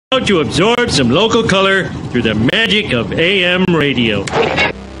to absorb some local color through the magic of AM radio.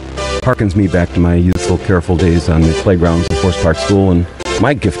 Harkens me back to my youthful, careful days on the playgrounds of Forest Park School and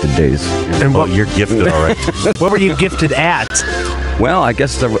my gifted days. And what, you're gifted, all right. What were you gifted at? Well, I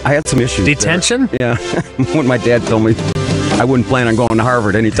guess I had some issues. Detention? There. Yeah. When my dad told me I wouldn't plan on going to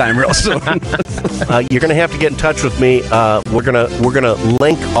Harvard anytime real soon. You're going to have to get in touch with me. We're gonna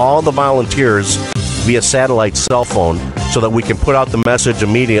link all the volunteers via satellite cell phone so that we can put out the message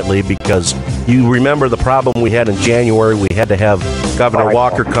immediately, because you remember the problem we had in January. We had to have Governor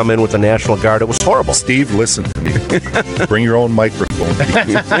Walker come in with the National Guard. It was horrible. Steve, listen to me. Bring your own microphone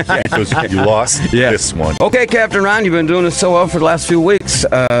because you lost this one. Okay, Captain Ron, you've been doing this so well for the last few weeks.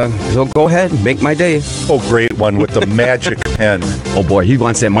 So go ahead and make my day. Oh, great one with the magic pen. Oh, boy, he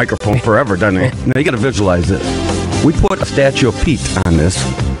wants that microphone forever, doesn't he? Now, you got to visualize this. We put a statue of Pete on this.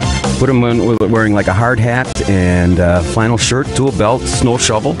 Put him in wearing like a hard hat and flannel shirt, tool belt, snow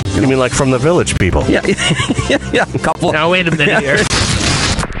shovel. You mean like From the Village people? Yeah, yeah, a couple. Now, wait a minute here.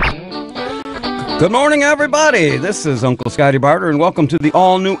 Good morning, everybody. This is Uncle Scotty Barter, and welcome to the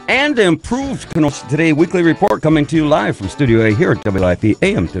all-new and improved Kenosha Today weekly report, coming to you live from Studio A here at WIP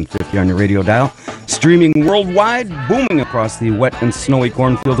AM 1050 on your radio dial, streaming worldwide, booming across the wet and snowy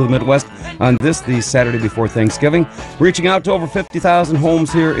cornfield of the Midwest on this, the Saturday before Thanksgiving, reaching out to over 50,000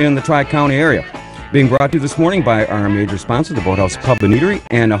 homes here in the Tri-County area. Being brought to you this morning by our major sponsor, the Boathouse Pub and Eatery,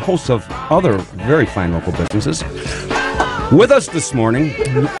 and a host of other very fine local businesses. With us this morning,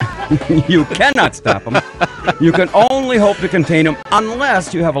 you cannot stop them. You can only hope to contain them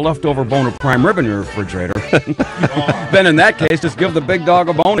unless you have a leftover bone of prime rib in your refrigerator. Then in that case, just give the big dog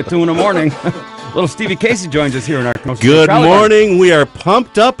a bone at 2 in the morning. Little Stevie Casey joins us here in our Kenosha. Good morning. We are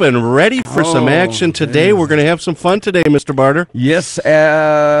pumped up and ready for some action today. We're going to have some fun today, Mr. Barter. Yes,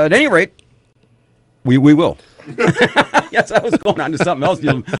 at any rate, we will. Yes, I was going on to something else.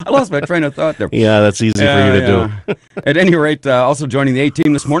 I lost my train of thought there. Yeah, that's easy for you to do. At any rate, also joining the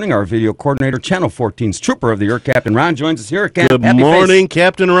A-Team this morning, our video coordinator, Channel 14's Trooper of the Year, Captain Ron, joins us here at Camp. Good morning,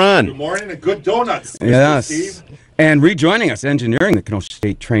 Captain Ron. Good morning and good donuts, Mr. Yes. Steve. And rejoining us, engineering the Kenosha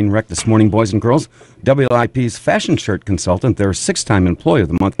State train wreck this morning, boys and girls, WIP's fashion shirt consultant, their 6th-time Employee of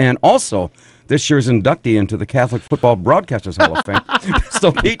the Month, and also this year's inductee into the Catholic Football Broadcasters Hall of Fame.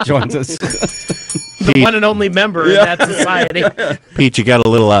 So Pete joins us. The one and only member in that society. Pete, you got a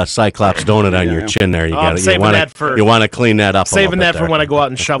little Cyclops donut on your chin there. You want to clean that up. Saving that for when I go out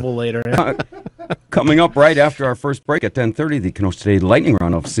and shovel later. Coming up right after our first break at 10:30, the Kenosha Today lightning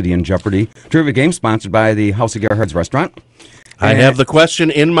round of City in Jeopardy trivia game sponsored by the House of Gerhard's Restaurant. I have the question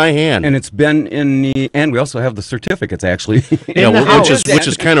in my hand, and it's been in the. And we also have the certificates, actually. which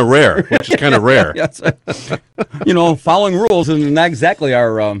is kind of rare. Yes. Following rules isn't exactly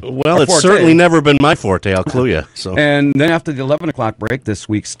our. Well, it's certainly never been my forte. I'll clue you. So. And then after the 11 o'clock break, this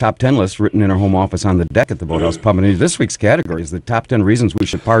week's top 10 list written in our home office on the deck at the Boathouse Pub and Eatery. This week's category is the top 10 reasons we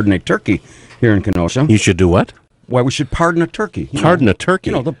should pardon a turkey here in Kenosha. You should do what? Why we should pardon a turkey. Pardon a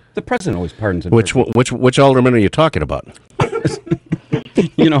turkey? The president always pardons a turkey. Which alderman are you talking about?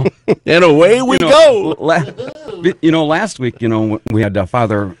 And away we go. Last week, we had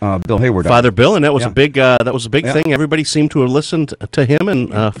Father Bill Hayward. Father Bill, and that was a big thing. Everybody seemed to have listened to him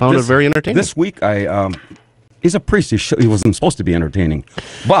and found it very entertaining. This week, he's a priest. He wasn't supposed to be entertaining,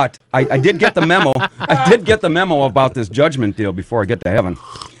 but I did get the memo. I did get the memo about this judgment deal before I get to heaven.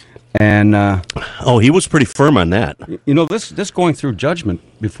 And he was pretty firm on that. This going through judgment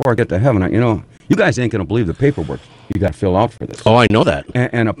before I get to heaven. You guys ain't gonna believe the paperwork you got to fill out for this. Oh, I know that.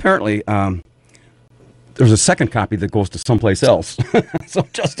 And apparently, there's a second copy that goes to someplace else. So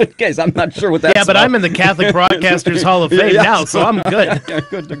just in case, I'm not sure what that's. Yeah, but I'm in the Catholic Broadcasters Hall of Fame now, so I'm good. Yeah,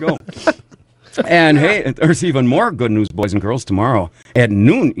 good to go. And hey, there's even more good news, boys and girls. Tomorrow at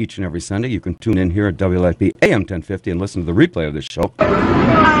noon each and every Sunday, you can tune in here at WIP AM 1050 and listen to the replay of this show.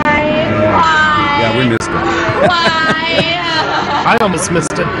 Yeah, we missed it. I almost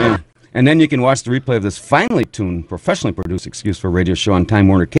missed it. Yeah. And then you can watch the replay of this finely tuned, professionally produced Excuse for Radio show on Time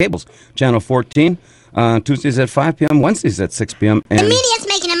Warner Cable's Channel 14, Tuesdays at 5 p.m., Wednesdays at 6 p.m. The media's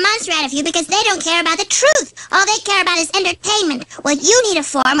making a monster out of you because they don't care about the truth. All they care about is entertainment. Well, you need a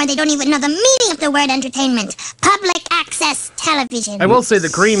form where they don't even know the meaning of the word entertainment. Public access television. I will say the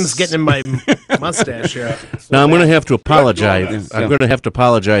cream's getting in my mustache here. Now, I'm going to have to apologize. I'm going to have to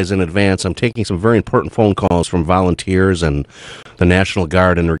apologize in advance. I'm taking some very important phone calls from volunteers and the National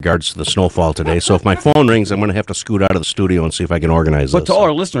Guard in regards to the snowfall today. So if my phone rings, I'm going to have to scoot out of the studio and see if I can organize this. But to all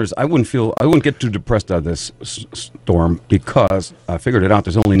our listeners, I wouldn't get too depressed out of this storm because I figured it out.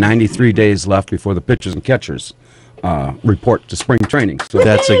 There's only 93 days left before the pitchers and catchers report to spring training. So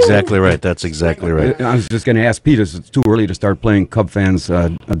That's exactly right. That's exactly right. I was just going to ask Pete, is it too early to start playing Cub fans,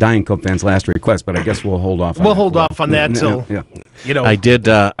 dying Cub fans' last request? But I guess we'll hold off on We'll that. hold off on that till, you know. I did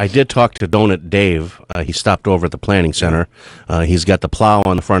talk to Donut Dave. He stopped over at the planning center. He's got the plow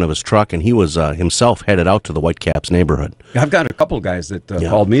on the front of his truck, and he was himself headed out to the Whitecaps neighborhood. I've got a couple guys that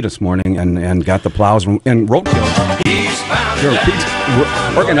called me this morning and got the plows and roadkill. Pete's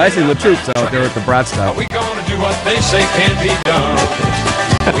organizing the troops out there at the Brat Stop. We gonna do what they say can be done.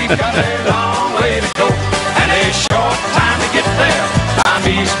 We've got a long way to go and a short time to get there. I'm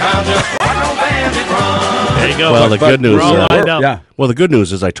eastbound, just like no bandit run. There you go. Well, the good news. We're all lined up. Well, the good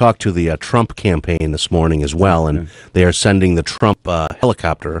news is I talked to the Trump campaign this morning as well, and they are sending the Trump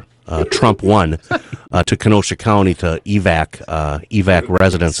helicopter, Trump 1, to Kenosha County to evac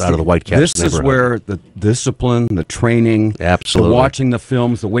residents out of the Whitecaps This neighborhood. is where the discipline, the training, Absolutely. the watching the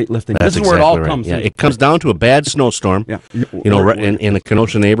films, the weightlifting. That's this is where it all exactly right. comes Yeah, in. it comes down to a bad snowstorm. Yeah. In the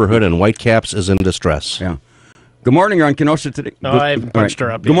Kenosha neighborhood, and Whitecaps is in distress. Yeah. Good morning. You're on Kenosha today. No, I haven't punched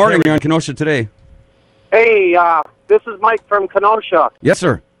her up Good yet. morning. You're on Kenosha today. Hey, this is Mike from Kenosha. Yes,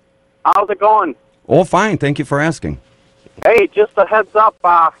 sir. How's it going? Oh, fine. Thank you for asking. Hey, just a heads up,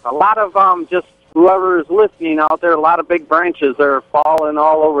 a lot of just whoever is listening out there, a lot of big branches are falling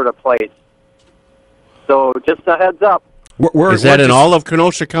all over the place. So just a heads up. Is that in all of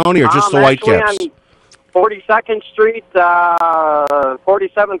Kenosha County or just the Whitecaps? Actually on 42nd Street,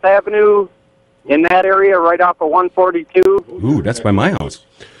 47th Avenue, in that area right off of 142. Ooh, that's by my house.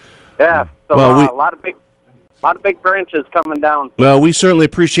 Yeah, so Well, a lot of big branches coming down. Well, we certainly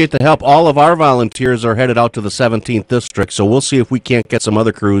appreciate the help. All of our volunteers are headed out to the 17th district, so we'll see if we can't get some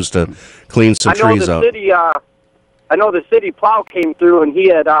other crews to clean some trees out. I know the city plow came through, and he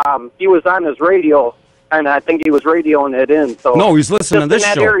was on his radio, and I think he was radioing it in. So No, he's listening to this in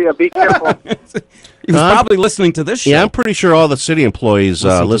that show. area, be careful. He was probably listening to this show. Yeah, I'm pretty sure all the city employees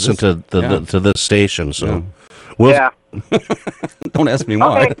listen to this station. So, Yeah. Don't ask me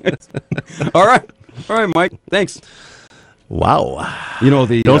why. Okay. All right, Mike. Thanks. Wow. You know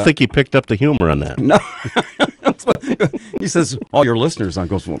the. Don't think he picked up the humor on that. No. He says all your listeners. I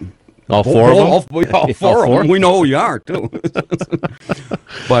goes. All four of them. All four of them. We know who you are too.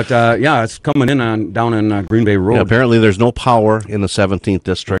 But it's coming in down in Green Bay Road. Yeah, apparently, there's no power in the 17th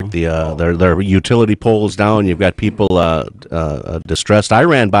district. Their utility poles down. You've got people distressed. I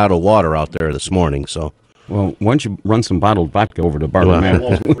ran bottled water out there this morning. So. Well, why don't you run some bottled vodka over to Barber Man?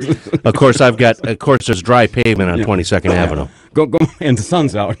 Of course, there's dry pavement on 22nd Avenue. Go, and the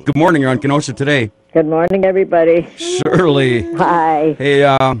sun's out. Good morning. You're on Kenosha today. Good morning, everybody. Shirley. Hi. Hey,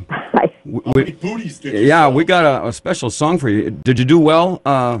 Hi. we got a special song for you. Did you do well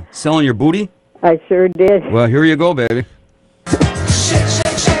selling your booty? I sure did. Well, here you go, baby. Shake,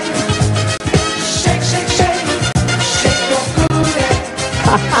 shake, shake. Shake, shake, shake. Shake your booty.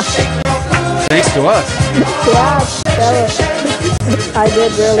 Shake your booty. Thanks to us. Yeah, I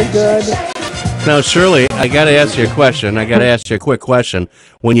did really good. Now, Shirley, I got to ask you a question. I got to ask you a quick question.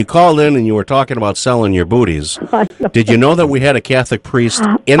 When you called in and you were talking about selling your booties, did you know that we had a Catholic priest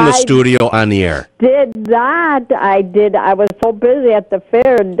in the studio on the air? Did not. I did. I was so busy at the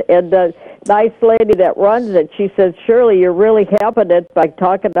fair, and the nice lady that runs it, she says, Shirley, you're really helping it by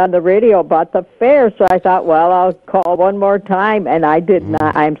talking on the radio about the fair. So I thought, well, I'll call one more time, and I did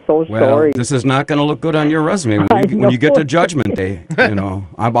not. I'm so sorry. This is not going to look good on your resume when you get to Judgment Day.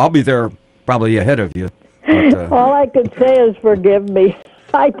 I'll be there probably ahead of you. But, all I could say is forgive me.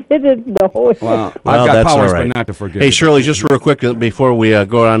 I didn't know. Well, I've got that's powers, all right. but not to forgive. Hey, you. Shirley, just real quick before we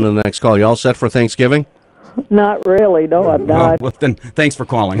go on to the next call, you all set for Thanksgiving? Not really. No, I'm not. Well, then, thanks for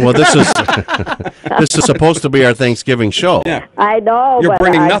calling. Well, this is this is supposed to be our Thanksgiving show. Yeah. I know. You're but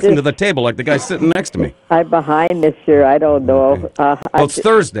bringing I nothing just, to the table like the guy sitting next to me. I'm behind this year. I don't know. Okay. Well, it's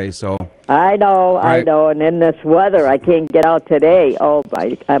Thursday, so. I know, Right. I know. And in this weather, I can't get out today. Oh,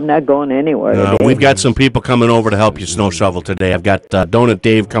 I'm not going anywhere today. We've got some people coming over to help you snow shovel today. I've got Donut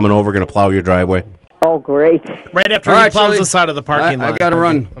Dave coming over, going to plow your driveway. Oh, great. Right after All he right, plows Shirley. us out of the parking lot. I got to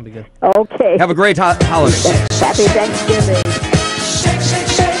run. That'll be good. Okay. Have a great holiday. Happy Thanksgiving. Shake, shake,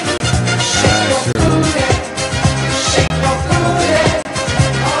 shake. Shake your booty. Shake your booty.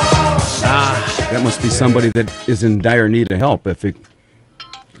 That must be somebody that is in dire need of help. Is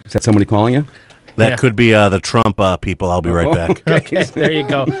that somebody calling you? That could be the Trump people. I'll be right back. Okay, there you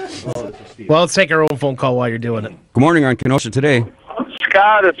go. Well, let's take our own phone call while you're doing it. Good morning, on Kenosha today.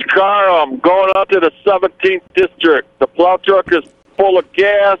 Scott, it's Carl. I'm going out to the 17th district. The plow truck is full of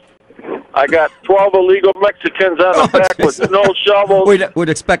gas. I got 12 illegal Mexicans on the back with snow shovels. We'd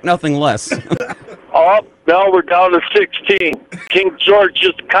expect nothing less. Oh, now we're down to 16. King George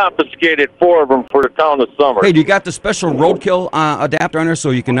just confiscated 4 of them for the town of Summer. Hey, do you got the special roadkill adapter on there so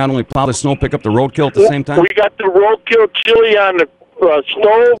you can not only plow the snow, pick up the roadkill at the same time? We got the roadkill chili on the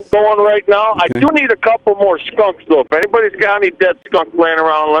stove going right now. Okay. I do need a couple more skunks though. If anybody's got any dead skunk laying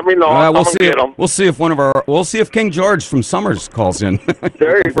around, let me know. We'll see. We'll see if we'll see if King George from Summers calls in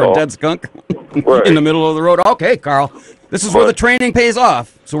There you for go. a dead skunk Right. in the middle of the road. Okay, Carl, this is where the training pays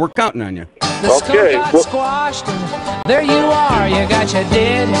off, so we're counting on you. The skunk got squashed, and there you are. You got your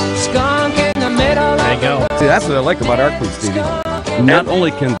dead skunk in the middle. There you go. See, that's what I like about our crew, Stevie. Not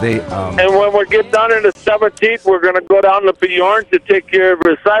only can they, And when we get down in the 17th, we're going to go down to Bjorn to take care of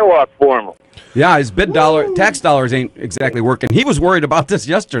his sidewalk for him. yeah, his tax dollars ain't exactly working. He was worried about this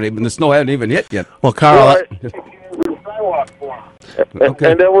yesterday, but the snow hadn't even hit yet. Well, Carl, Sidewalk for him.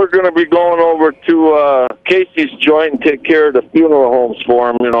 Okay. And then we're going to be going over to Casey's joint and take care of the funeral homes for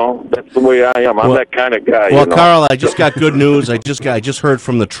him. You know, that's the way I am. I'm that kind of guy. well, you know? Carl, I just got good news. I just heard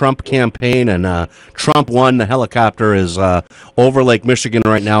from the Trump campaign, and Trump won. The helicopter is over Lake Michigan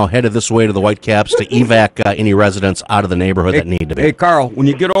right now, headed this way to the Whitecaps to evac any residents out of the neighborhood that need to be. Hey, Carl, when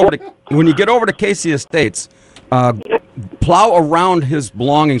you get over to Casey Estates, plow around his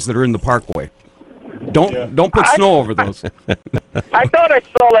belongings that are in the parkway. Don't put snow over those. I thought I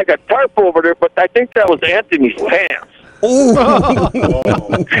saw like a tarp over there, but I think that was Anthony's pants. Oh,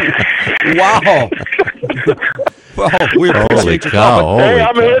 wow. Well, we appreciate your cow. comment. Hey,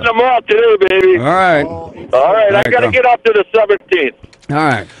 I'm hitting them all today, baby. All right. All right, I got to get up to the 17th. All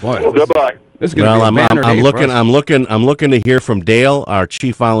right, boy. Goodbye. This is gonna be a banner day for us. I'm looking to hear from Dale, our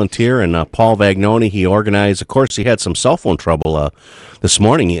chief volunteer, and Paul Vagnoni. He organized. Of course, he had some cell phone trouble this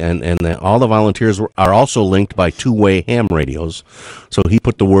morning, and all the volunteers are also linked by two-way ham radios. So he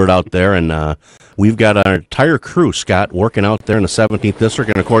put the word out there, and we've got our entire crew, Scott, working out there in the 17th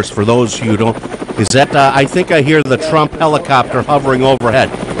district. And of course, for those who don't, is that I think I hear the Trump helicopter hovering overhead.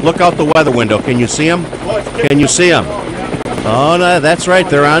 Look out the weather window. Can you see him? Can you see him? Oh, no, that's right.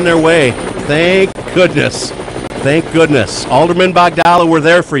 They're on their way. Thank goodness. Thank goodness. Alderman Bogdala, we're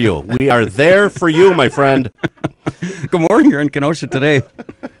there for you. We are there for you, my friend. Good morning. You're in Kenosha today.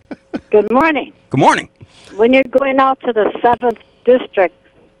 Good morning. Good morning. When you're going out to the 7th District,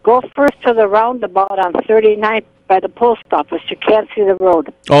 go first to the roundabout on 39th by the post office. You can't see the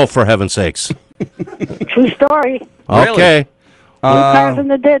road. Oh, for heaven's sakes. True story. Okay. Cars in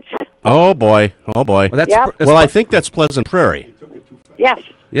the ditch. Oh, boy. Oh, boy. Well, Yep. Well, I think that's Pleasant Prairie. Yes.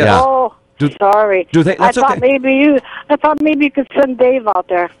 Yeah. Oh, sorry. That's I thought okay. maybe you could send Dave out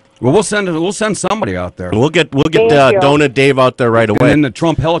there. Well, we'll send somebody out there. We'll get Thank you. Donut Dave out there right And away. then the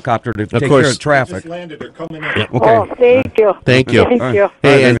Trump helicopter to take course. care of traffic. Landed. They're coming in. Yeah. Okay. Oh, thank you. Thank you. Thank you.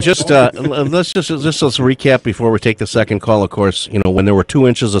 Hey, and just let's recap before we take the second call. Of course, when there were 2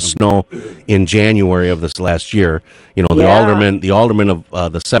 inches of snow in January of this last year, the alderman of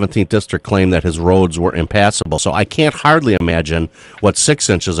the 17th district claimed that his roads were impassable. So I can't hardly imagine what 6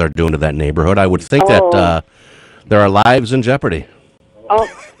 inches are doing to that neighborhood. I would think that there are lives in jeopardy. Oh,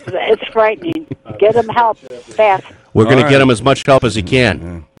 it's frightening. Get him help fast. We're going to get him as much help as he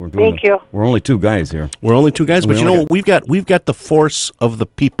can. Thank you. We're only 2 guys here. We're only 2 guys, but we've got the force of the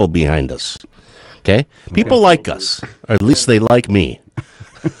people behind us. Okay? People like us, or at least they like me.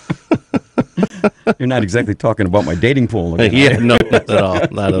 You're not exactly talking about my dating pool. Yeah, no, not at all.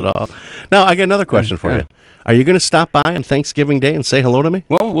 Not at all. Now, I got another question for you. Are you going to stop by on Thanksgiving Day and say hello to me?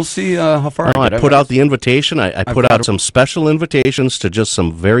 Well, we'll see how far I put out the invitation. I put out some special invitations to just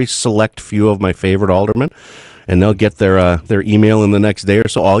some very select few of my favorite aldermen, and they'll get their email in the next day or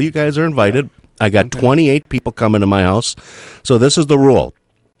so. All you guys are invited. I got 28 people coming to my house. So this is the rule.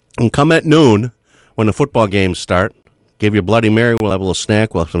 And come at noon when the football games start. Give you a Bloody Mary. We'll have a little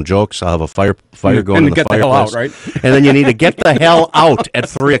snack. We'll have some jokes. I'll have a fire going in the fireplace. And get the hell out, right? And then you need to get the hell out at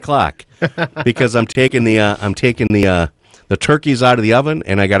 3:00 because I'm taking the turkeys out of the oven,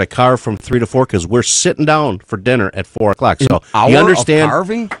 and I got a carve from 3 to 4 because we're sitting down for dinner at 4:00. So you understand? Of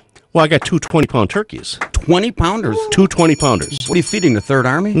carving? Well, I got 2 20-pound turkeys. 20-pounders? 2 20-pounders. What are you feeding, the Third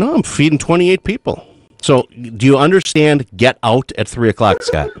Army? No, I'm feeding 28 people. So do you understand? Get out at 3:00,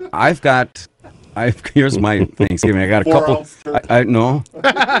 Scott. Here's my Thanksgiving. I got a couple. No,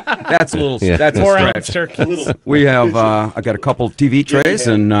 that's a little. Yeah. That's a 4-ounce stretch. turkeys. We have. I got a couple TV trays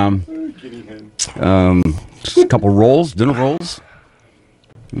and a couple rolls, dinner rolls.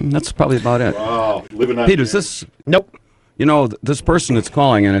 That's probably about it. Wow, living on Pete, is this? Nope. this person that's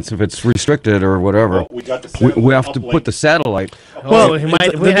calling, and if it's restricted or whatever, we have to put the satellite. Well,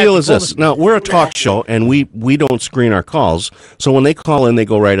 the deal is this. Now, we're a talk show, and we don't screen our calls, so when they call in, they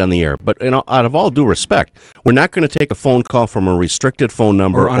go right on the air. But out of all due respect, we're not going to take a phone call from a restricted phone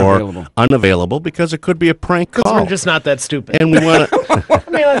number or unavailable because it could be a prank call. We're just not that stupid. And we want to... I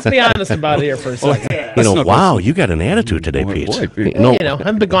mean, let's be honest about it here for a second. Wow, you got an attitude today, Pete. Boy, Pete. No.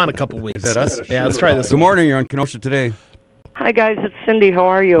 I've been gone a couple weeks. Is that us? Yeah, let's try this. Good morning. You're on Kenosha Today. Hi, guys. It's Cindy. How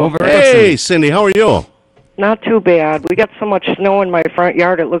are you? Hey, Cindy. How are you? Not too bad. We got so much snow in my front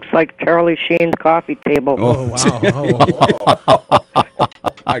yard, it looks like Charlie Sheen's coffee table. Oh, wow.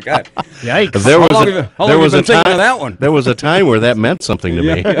 My God. Yikes. How long have you been thinking of that one? There was a time where that meant something to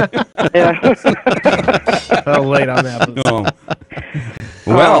me. Oh, late on that.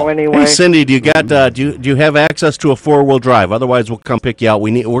 Well, anyway. Hey, Cindy, do you have access to a 4-wheel drive? Otherwise, we'll come pick you out.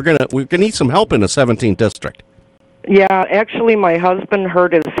 We're gonna need some help in the 17th district. Yeah, actually, my husband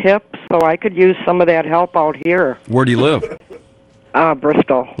hurt his hip, so I could use some of that help out here. Where do you live?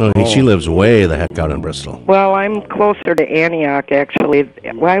 Bristol. She lives way the heck out in Bristol. Well, I'm closer to Antioch, actually.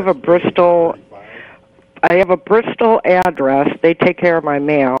 I have a Bristol address. They take care of my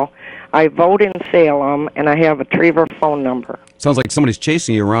mail. I vote in Salem, and I have a Trevor phone number. Sounds like somebody's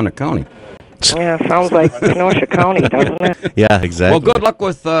chasing you around the county. Yeah, sounds like Kenosha County, doesn't it? Yeah, exactly.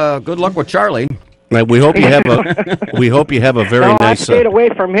 Well, good luck with Charlie. Right, we hope you have a very no, nice. I stayed away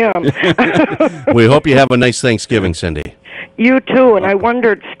from him. We hope you have a nice Thanksgiving, Cindy. You too. And I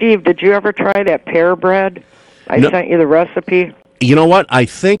wondered, Steve, did you ever try that pear bread? I sent you the recipe. You know what? I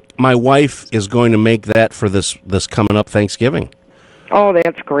think my wife is going to make that for this coming up Thanksgiving. Oh,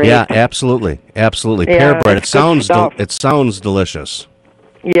 that's great. Yeah, absolutely. Yeah, pear bread. It sounds delicious.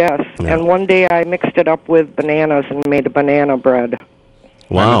 Yes, Yeah. and one day I mixed it up with bananas and made a banana bread.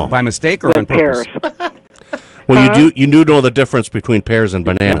 Wow. By mistake or on purpose? Pears. Well, you do know the difference between pears and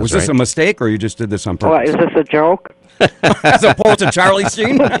bananas, Was this a mistake, or you just did this on Well, purpose? is this a joke? As opposed to Charlie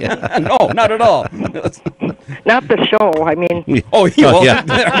Sheen? No, not at all. Not the show. I mean. Oh,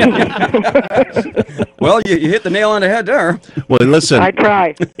 well, you hit the nail on the head there. Well, listen. I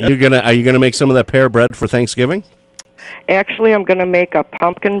try. Are you gonna make some of that pear bread for Thanksgiving? Actually, I'm going to make a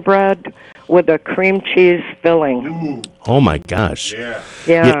pumpkin bread with a cream cheese filling. Oh my gosh!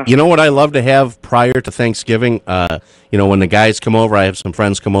 Yeah. You know what I love to have prior to Thanksgiving? When the guys come over, I have some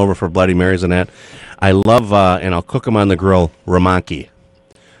friends come over for Bloody Marys and that. I love, and I'll cook them on the grill, ramaki.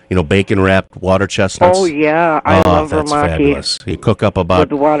 Bacon wrapped water chestnuts. Oh yeah, I love that's ramaki. Fabulous. You cook up about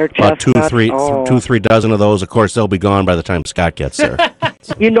With water about chestnuts. two, 3 dozen of those. Of course, they'll be gone by the time Scott gets there.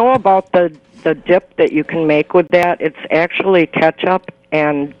 You know about the dip that you can make with that? It's actually ketchup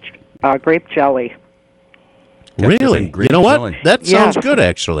and grape jelly. Really? You know what? That sounds good,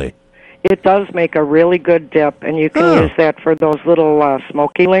 actually. It does make a really good dip, and you can use that for those little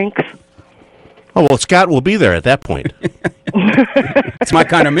smoky links. Oh, well, Scott will be there at that point. It's my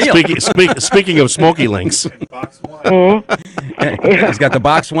kind of meal. Speaking of smoky links. He's got the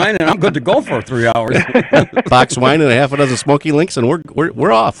box wine, and I'm good to go for 3 hours. Box wine and a half a dozen smoky links, and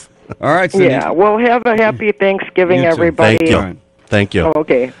we're off. All right, Cindy. Yeah, well, have a happy Thanksgiving, everybody. Thank you. Thank you. Oh,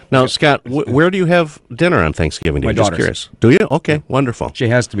 okay. Now, Scott, where do you have dinner on Thanksgiving? My Just daughter's. curious. Do you? Okay, wonderful. She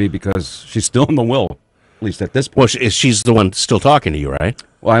has to be because she's still in the will, at least at this point. Well, she's the one still talking to you, right?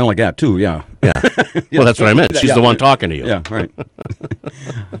 Well, I only got 2, yeah. Yeah. Well, that's what I meant. She's the one talking to you. Yeah, right.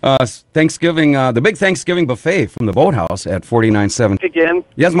 Thanksgiving, the big Thanksgiving buffet from the Boathouse at 49.7. Again.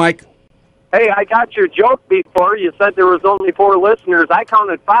 Yes, Mike? Hey, I got your joke before. You said there was only 4 listeners. I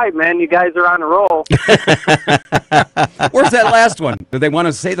counted 5, man. You guys are on a roll. Where's that last one? Did they want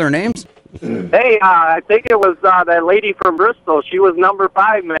to say their names? Hey, I think it was that lady from Bristol. She was number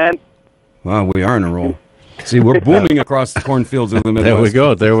 5, man. Well, we are in a roll. See, we're booming across the cornfields of the Midwest.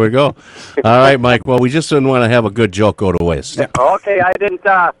 There we go. All right, Mike. Well, we just didn't want to have a good joke go to waste. Yeah. Okay, I didn't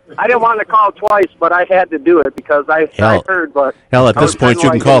want to call twice, but I had to do it because I heard. But hell, at this point, you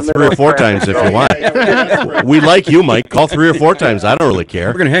can call 3 or 4 times if you want. We like you, Mike. Call 3 or 4 times. I don't really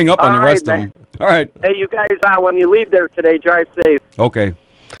care. We're gonna hang up on the rest of them. All right. Hey, you guys, when you leave there today, drive safe. Okay.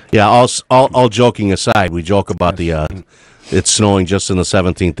 Yeah. All joking aside, we joke about the. It's snowing just in the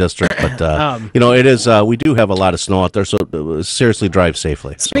 17th district, but it is. We do have a lot of snow out there, so seriously, drive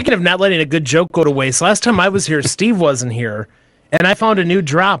safely. Speaking of not letting a good joke go to waste, last time I was here, Steve wasn't here, and I found a new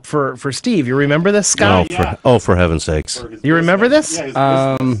drop for Steve. You remember this, Scott? For heaven's sakes! You remember this?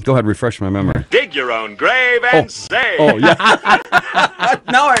 Go ahead, refresh my memory. Dig your own grave and say. Oh yeah.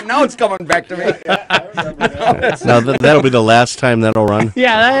 now it's coming back to me. Now that'll be the last time that'll run.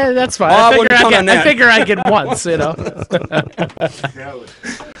 Yeah, that's fine. Oh, I figure I get once,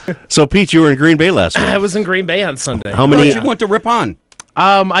 So, Pete, you were in Green Bay last week. I was in Green Bay on Sunday. How many? You went to Rip On.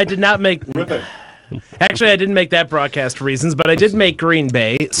 I did not make. Actually, I didn't make that broadcast for reasons, but I did make Green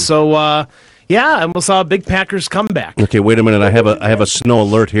Bay. So, yeah, and we saw a big Packers comeback. Okay, wait a minute. I have a snow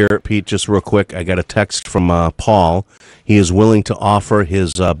alert here, Pete. Just real quick, I got a text from Paul. He is willing to offer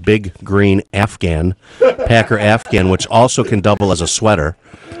his big green Afghan, Packer Afghan, which also can double as a sweater,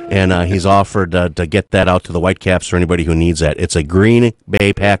 and he's offered to get that out to the Whitecaps for anybody who needs that. It's a Green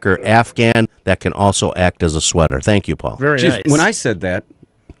Bay Packer Afghan that can also act as a sweater. Thank you, Paul. Very nice. When I said that,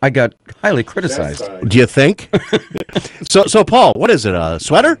 I got highly criticized. Do you think? So Paul, what is it? A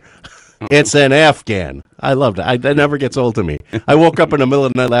sweater? It's an Afghan. I loved it. That never gets old to me. I woke up in the middle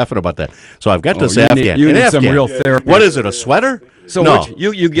of the night laughing about that. So I've got this Afghan. You need Afghan. some real therapy. What is it, a sweater? So no.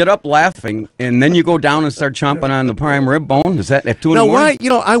 you get up laughing, and then you go down and start chomping on the prime rib bone? Is that at 2 in the morning? Why? You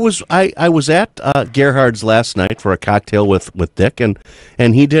know, I was at Gerhard's last night for a cocktail with Dick, and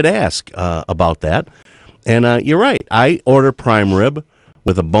he did ask about that. And you're right. I order prime rib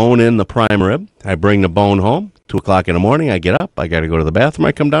with a bone in the prime rib. I bring the bone home. 2 o'clock in the morning, I get up. I got to go to the bathroom.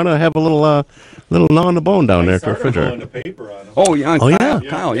 I come down and I have a little gnaw on the bone down there at the refrigerator. Oh yeah,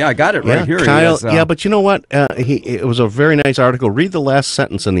 Kyle. Yeah, I got it right here. Kyle. Yeah, but you know what? It was a very nice article. Read the last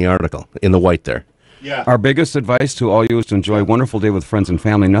sentence in the article in the white there. Yeah. Our biggest advice to all you is to enjoy a wonderful day with friends and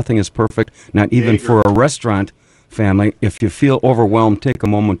family. Nothing is perfect, not even for a restaurant family. If you feel overwhelmed, take a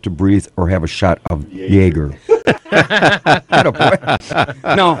moment to breathe or have a shot of Jaeger.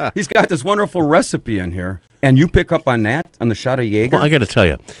 No, he's got this wonderful recipe in here. And you pick up on that, on the shot of Jaeger? Well, I got to tell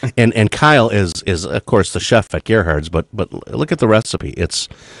you, and Kyle is of course the chef at Gerhard's, but look at the recipe. It's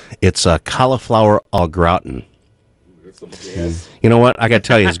cauliflower au gratin. You know what? I got to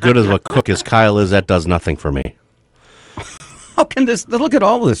tell you, as good as a cook as Kyle is, that does nothing for me. How can this? Look at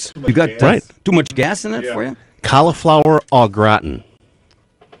all this. You got too much gas in it for you? Cauliflower au gratin.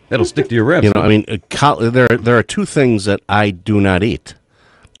 That'll stick to your ribs. You know, I mean, there are 2 things that I do not eat: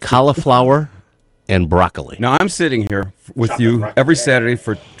 cauliflower and broccoli. Now, I'm sitting here with you every Saturday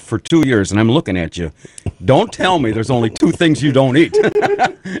for 2 years, and I'm looking at you. Don't tell me there's only 2 things you don't eat,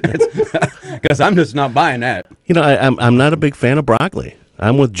 because I'm just not buying that. You know, I'm not a big fan of broccoli.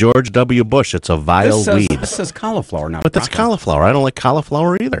 I'm with George W. Bush. It's a vile weed. This says cauliflower, not But that's cauliflower. I don't like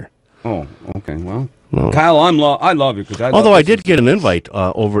cauliflower either. Oh, okay. Well, Kyle, I love you. Although I did get an invite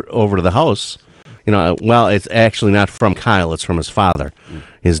over to the house. You know, well, it's actually not from Kyle. It's from his father.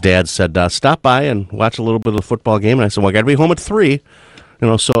 His dad said, stop by and watch a little bit of the football game. And I said, well, I got to be home at 3. You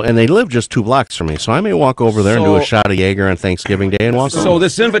know, and they live just 2 blocks from me. So I may walk over there and do a shot of Jaeger on Thanksgiving Day and walk home. So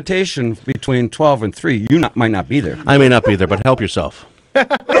this invitation between 12 and 3, might not be there. I may not be there, but help yourself.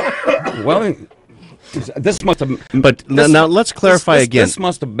 Well, this must have. But now let's clarify again. This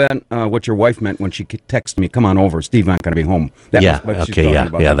must have been what your wife meant when she texted me, "Come on over. Steve not going to be home." Yeah. That's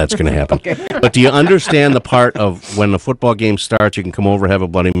going to happen. Okay. But do you understand the part of when the football game starts, you can come over, have a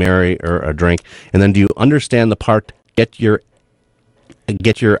Bloody Mary or a drink, and then do you understand the part? Get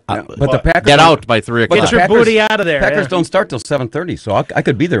the Packers get out by 3 o'clock. Get your booty out of there. Packers don't start till 7:30, so I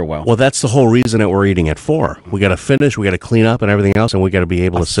could be there a while. Well, that's the whole reason that we're eating at 4. We got to finish, we got to clean up and everything else, and we got to be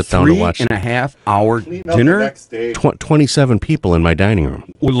able to sit down and watch. 3.5 hour dinner. 27 people in my dining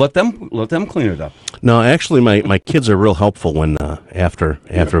room. Well, let them clean it up. No, actually, my kids are real helpful when after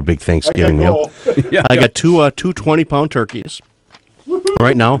a big Thanksgiving meal. I got two 20-pound turkeys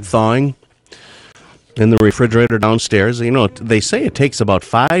right now thawing in the refrigerator downstairs. You know, they say it takes about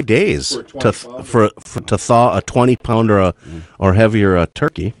 5 days to thaw a 20-pounder or heavier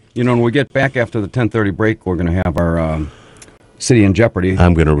turkey. You know, when we get back after the 10:30 break, we're going to have our City in Jeopardy.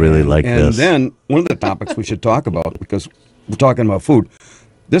 I'm going to really like this. And then one of the topics we should talk about, because we're talking about food,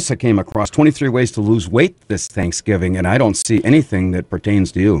 this I came across, 23 ways to lose weight this Thanksgiving, and I don't see anything that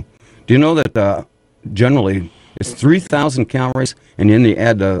pertains to you. Do you know that generally it's 3,000 calories, and then you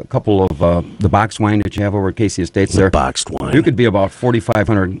add a couple of the boxed wine that you have over at Casey Estates there. Boxed wine. You could be about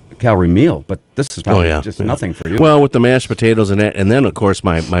 4,500 calorie meal, but this is probably just nothing for you. Well, with the mashed potatoes and then, of course,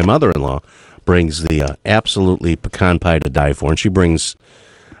 my mother-in-law brings the absolutely pecan pie to die for, and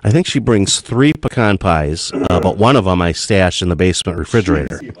I think she brings 3 pecan pies, but one of them I stash in the basement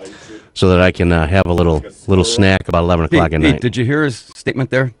refrigerator so that I can have a little snack about 11 o'clock at night. Did you hear his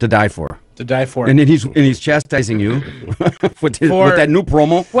statement there? To die for. To die for. And he's chastising you with that new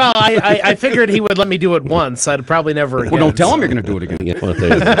promo. Well, I figured he would let me do it once. I'd probably never again. Well, don't tell him you're going to do it again.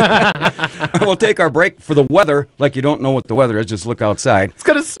 We'll take our break for the weather. Like you don't know what the weather is, just look outside. It's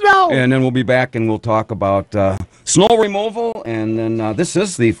going to snow. And then we'll be back and we'll talk about snow removal. And then this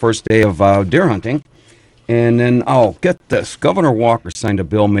is the first day of deer hunting. And then, get this. Governor Walker signed a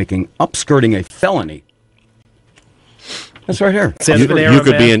bill making upskirting a felony. That's right here.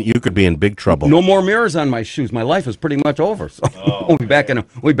 You could be in big trouble. No more mirrors on my shoes. My life is pretty much over. So we'll be back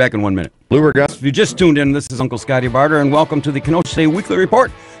in 1 minute. Bluebird Gus, if you just tuned in, this is Uncle Scotty Barter, and welcome to the Kenosha Today Weekly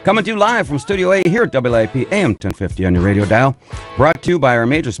Report, coming to you live from Studio A here at WIP AM 1050 on your radio dial. Brought to you by our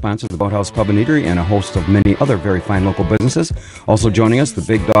major sponsors, the Boathouse Pub and Eatery, and a host of many other very fine local businesses. Also joining us, the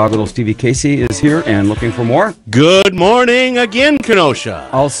big dog, little Stevie Casey, is here and looking for more. Good morning again, Kenosha.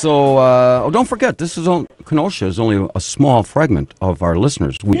 Also, don't forget, Kenosha is only a small fragment of our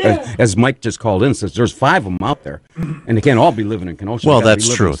listeners. As Mike just called in, says there's 5 of them out there, and they can't all be living in Kenosha. Well,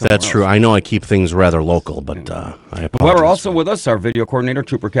 that's true. That's true. I know I keep things rather local, but I apologize. However, also with us, our video coordinator,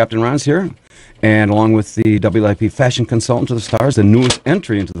 Trooper Captain Ron's here, and along with the WIP fashion consultant to the stars, the newest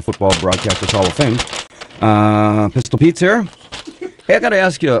entry into the Football Broadcasters Hall of Fame, Pistol Pete's here. Hey, I got to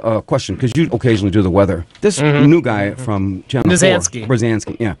ask you a question, because you occasionally do the weather. This new guy from Channel 4,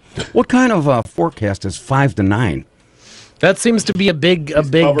 Brzezinski, yeah. What kind of forecast is 5 to 9? That seems to be a big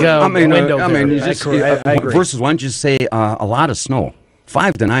window. I agree. Versus, why don't you say a lot of snow?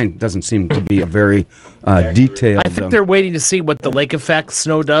 5 to 9 doesn't seem to be a very detailed. I think they're waiting to see what the lake effect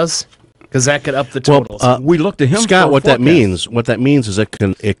snow does, because that could up the totals. We looked to him, Scott. for What that means is it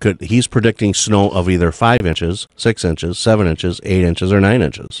could. He's predicting snow of either 5 inches, 6 inches, 7 inches, 8 inches, or 9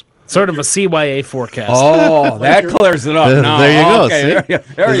 inches. Sort of a CYA forecast. Oh, that clears it up. No, there you go. Okay,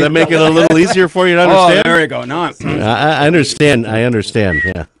 Does that make it a little easier for you to understand? Oh, there you go. No, I understand. I understand.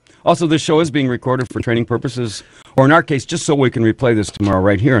 Yeah. Also, this show is being recorded for training purposes, or in our case, just so we can replay this tomorrow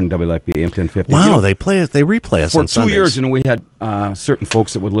right here on WIP AM 1050. Wow, they replay us for on 2 Sundays. years. We had certain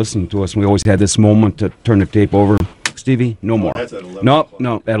folks that would listen to us, and we always had this moment to turn the tape over. Stevie, no more. That's at 11 No,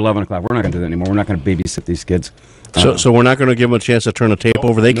 at 11 o'clock. We're not going to do that anymore. We're not going to babysit these kids. So we're not going to give them a chance to turn the tape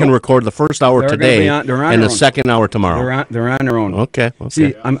over. They can record the first hour today and the second hour tomorrow. They're on their own. Okay.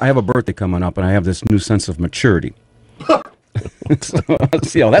 See, I have a birthday coming up, and I have this new sense of maturity. So,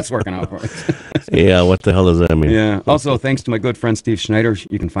 let's see how that's working out for us. Yeah, what the hell does that mean? Yeah. Also, thanks to my good friend Steve Schneider,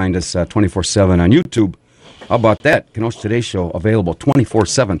 you can find us 24/7 on YouTube. How about that? Kenosha Today Show available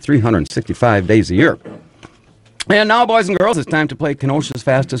 24/7, 365 days a year. And now, boys and girls, it's time to play Kenosha's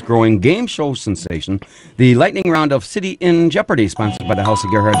fastest growing game show sensation, the lightning round of City in Jeopardy, sponsored by the House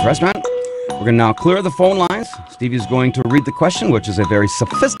of Gerhard's Restaurant. We're going to now clear the phone lines. Stevie's going to read the question, which is a very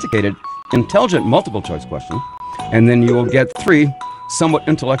sophisticated, intelligent multiple choice question. And then you will get 3 somewhat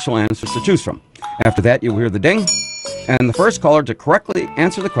intellectual answers to choose from. After that, you'll hear the ding. And the first caller to correctly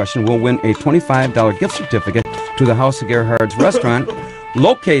answer the question will win a $25 gift certificate to the House of Gerhard's Restaurant,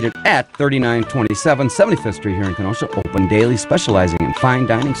 located at 3927 75th Street here in Kenosha, open daily, specializing in fine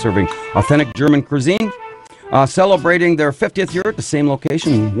dining, serving authentic German cuisine. Celebrating their 50th year at the same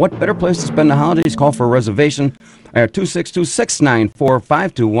location. What better place to spend the holidays? Call for a reservation at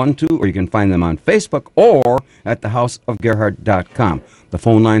 262-694-5212, or you can find them on Facebook or at thehouseofgerhard.com. The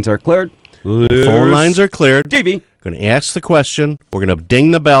phone lines are cleared. Phone lines are cleared. TV. Going to ask the question. We're going to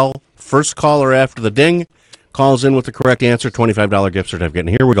ding the bell. First caller after the ding calls in with the correct answer, $25 gift certificate. And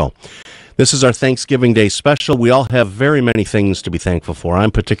here we go. This is our Thanksgiving Day special. We all have very many things to be thankful for.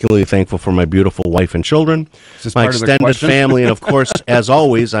 I'm particularly thankful for my beautiful wife and children, my extended family, and of course, as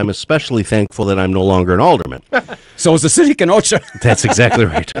always, I'm especially thankful that I'm no longer an alderman. So is the city of Kenosha. That's exactly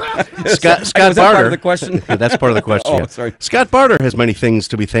right. Scott Barter. Part of the question? Yeah, that's part of the question. Oh, sorry. Scott Barter has many things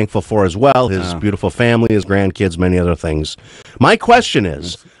to be thankful for as well. His beautiful family, his grandkids, many other things. My question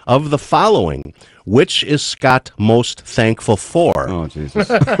is, of the following, which is Scott most thankful for? Oh, Jesus.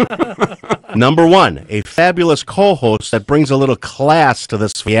 Number 1, a fabulous co-host that brings a little class to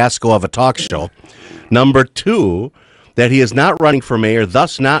this fiasco of a talk show. Number 2, that he is not running for mayor,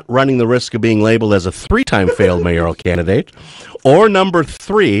 thus not running the risk of being labeled as a 3-time failed mayoral candidate. Or number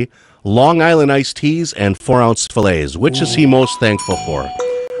 3, Long Island iced teas and 4-ounce fillets. Which is he most thankful for?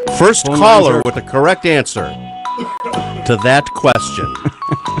 First caller with the correct answer to that question.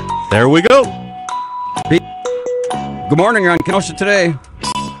 There we go. Good morning, you're on Kenosha Today.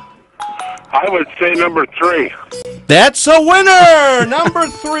 I would say number 3. That's a winner! Number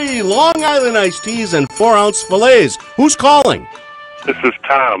 3, Long Island iced teas and 4-ounce fillets. Who's calling? This is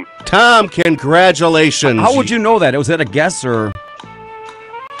Tom. Tom, congratulations. How would you know that? Was that a guess or?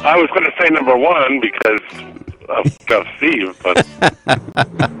 I was going to say number 1 because of Steve, but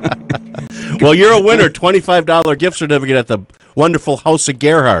well, you're a winner. $25 gift certificate at the wonderful House of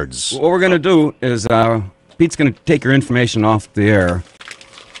Gerhard's. What we're going to do is Pete's going to take your information off the air.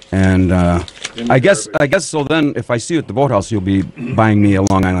 And I guess so. Then, if I see you at the boathouse, you'll be buying me a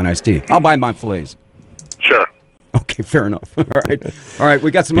Long Island iced tea. I'll buy my fillets. Sure. Okay, fair enough. All right.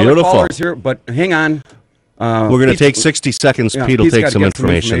 We got some other callers here, but hang on. We're going to take 60 seconds. Yeah, Pete will Pete's take gotta some get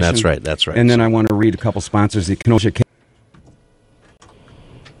information. That's right. And then I want to read a couple sponsors. The Kenosha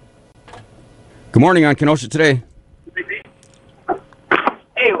Good morning on Kenosha Today.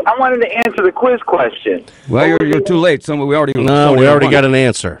 Hey, I wanted to answer the quiz question. Well, you're too late. We already got an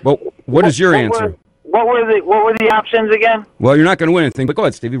answer. But what is your answer? What were the options again? Well, you're not going to win anything. But go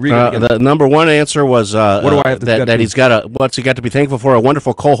ahead, Stevie. Read it again. The number one answer was what do I have to that he's got what's he got to be thankful for? A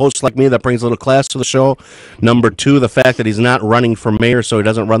wonderful co-host like me that brings a little class to the show. Number two, the fact that he's not running for mayor, so he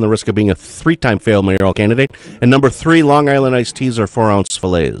doesn't run the risk of being a 3-time failed mayoral candidate. And number three, Long Island iced teas are 4-ounce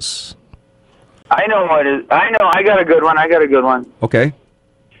fillets. I know what it is. I know. I got a good one. Okay.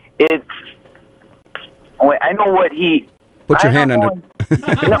 It's. Wait, I know what he. Put your hand under.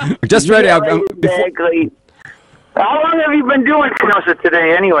 Just ready. Exactly. How long have you been doing Kenosha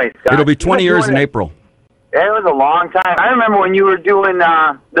Today, anyway, Scott? It'll be 20 years in April. It was a long time. I remember when you were doing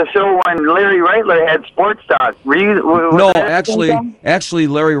the show when Larry Reitler had Sports Talk. No, actually,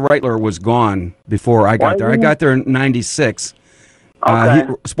 Larry Reitler was gone before I got there. I got there in '96. Okay.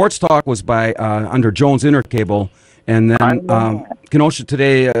 Sports Talk was by under Jones Intercable, and then Kenosha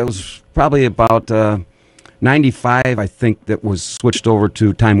Today it was probably about 95, I think, that was switched over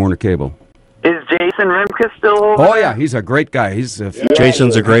to Time Warner Cable. Is Jason Rimkus still over Oh there? yeah, he's a great guy.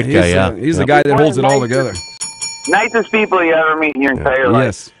 Jason's a great guy. Yeah, he's the guy that holds it all together. Nicest people you ever meet in your entire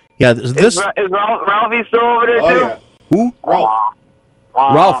life. Yes. Yeah. Is Ralphie still over there too? Yeah. Who? Wow.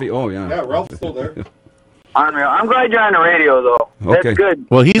 Ralphie. Oh yeah. Yeah, Ralph's still there. Unreal. I'm glad you're on the radio though. Okay. That's good.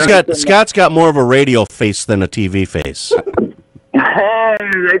 Well, Scott's got more of a radio face than a TV face.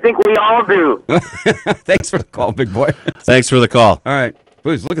 I think we all do. Thanks for the call, big boy. Thanks for the call. All right.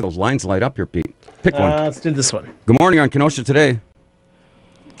 Please look at those lines light up here, Pete. Pick one. Let's do this one. Good morning on Kenosha Today.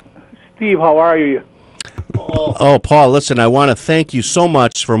 Steve, how are you? Oh, Paul, listen, I want to thank you so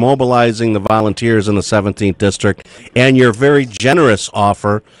much for mobilizing the volunteers in the 17th District and your very generous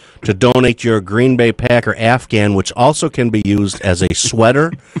offer to donate your Green Bay Packer Afghan, which also can be used as a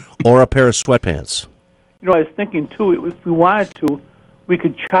sweater or a pair of sweatpants. You know, I was thinking, too, if we wanted to, we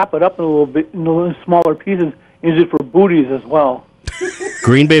could chop it up in a little smaller pieces and use it for booties as well.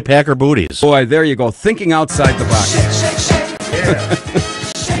 Green Bay Packer booties. Boy, there you go. Thinking outside the box.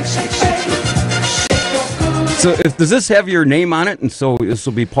 So, does this have your name on it? And so this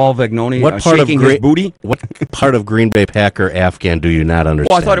will be Paul Vagnoni shaking his booty? What part of Green Bay Packer Afghan do you not understand?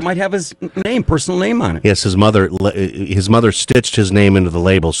 Well, I thought it might have his personal name on it. Yes, his mother stitched his name into the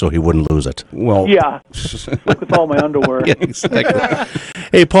label so he wouldn't lose it. Well, yeah, look with all my underwear. Yeah, exactly.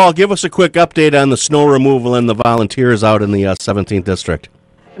 Hey, Paul, give us a quick update on the snow removal and the volunteers out in the 17th District.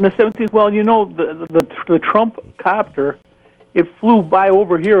 In the 17th, well, you know, the Trump copter, it flew by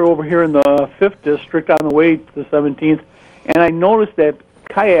over here in the 5th District on the way to the 17th, and I noticed that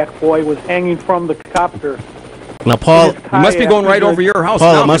kayak boy was hanging from the copter. Now, Paul, it must be going right over your house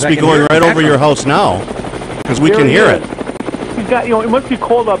Paul, now. It must be going right over your house now, because we can hear it. He's got, it must be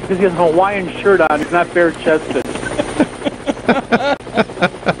cold up because he has a Hawaiian shirt on. He's not bare-chested.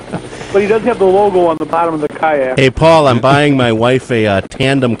 But he does have the logo on the bottom of the kayak. Hey, Paul, I'm buying my wife a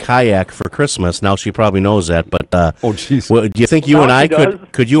tandem kayak for Christmas. Now she probably knows that, but oh, jeez. Well, do you think you and I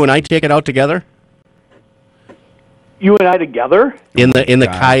could you and I take it out together? You and I together? In the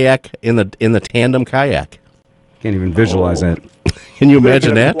kayak, in the tandem kayak. Can't even visualize that. Can you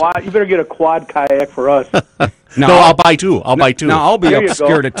imagine that? You better get a quad kayak for us. No, I'll buy two. I'll buy two. Now I'll be up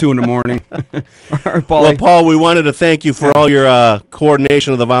scared at 2 in the morning. All right, well, Paul, we wanted to thank you for all your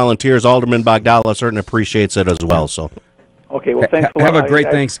coordination of the volunteers. Alderman Bogdala certainly appreciates it as well. So, okay, well, thanks a lot. Have a great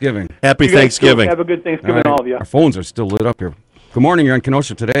Thanksgiving. Happy Thanksgiving. Have a good Thanksgiving, all of you. Our phones are still lit up here. Good morning. You're on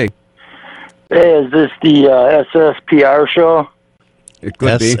Kenosha Today. Hey, is this the SSPR show? It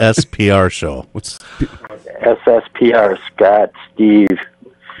could be. SSPR show. What's SSPR, Scott, Steve,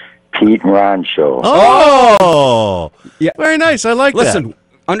 Pete, and Ron show. Oh! Yeah. Very nice. I like that. Listen,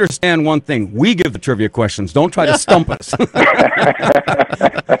 understand one thing. We give the trivia questions. Don't try to stump us.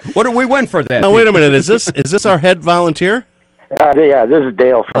 What do we win for that? Now, wait a minute. Is this our head volunteer? Yeah, this is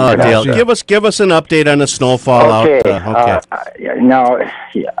Dale from Dale, give us an update on the snowfall out. Okay. Now,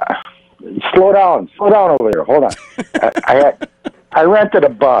 slow down over here. Hold on. I rented a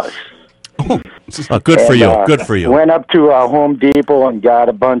bus. Good for you. Good for you. Went up to Home Depot and got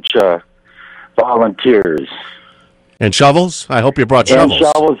a bunch of volunteers. And shovels? I hope you brought shovels. And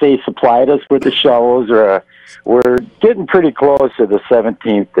shovels. They supplied us with the shovels. We're getting pretty close to the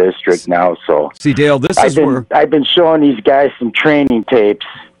 17th District now. So, see, Dale, I've been showing these guys some training tapes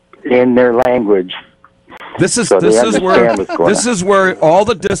in their language. This is where all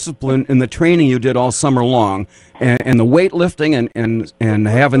the discipline and the training you did all summer long, and the weightlifting and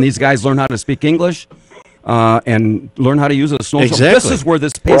having these guys learn how to speak English. and learn how to use a snow shovel. Exactly. This is where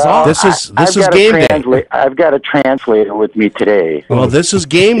this pays off. This is game day. I've got a translator with me today. Well, this is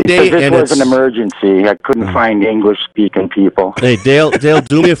game day, This and was it's an emergency. I couldn't find English-speaking people. Hey, Dale,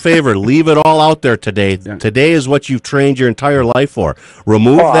 do me a favor. Leave it all out there today. Today is what you've trained your entire life for.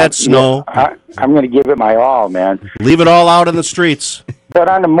 Remove that snow. I'm going to give it my all, man. Leave it all out in the streets. But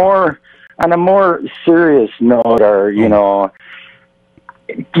on a more serious note, or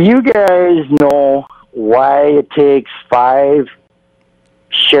do you guys know why it takes 5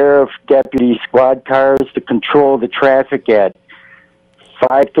 sheriff deputy squad cars to control the traffic at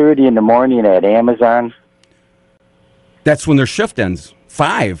 5:30 in the morning at Amazon? That's when their shift ends.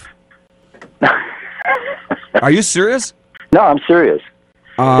 5. Are you serious? No, I'm serious.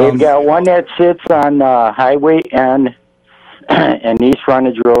 They've got one that sits on Highway N and East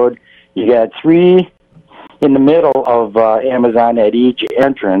Frontage Road. You got 3 in the middle of Amazon at each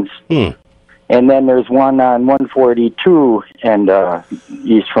entrance. And then there's one on 142 and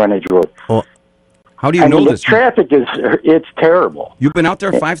East Frontage Road. Well, how do you know the this? Traffic it's terrible. You've been out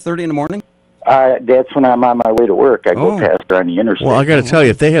there 5:30 in the morning? That's when I'm on my way to work. I go past her on the interstate. Well, I got to tell you,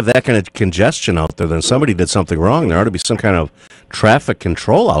 if they have that kind of congestion out there, then somebody did something wrong. There ought to be some kind of traffic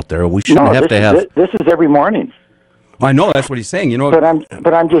control out there. We shouldn't have to have. This is every morning. I know that's what he's saying. But I'm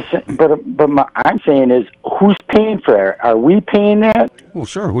saying is, who's paying for that? Are we paying that? Well,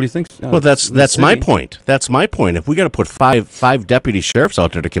 sure. Who do you think? Well, that's my point. That's my point. If we got to put five deputy sheriffs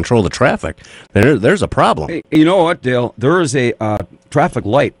out there to control the traffic, then there's a problem. Hey, you know what, Dale? There is a traffic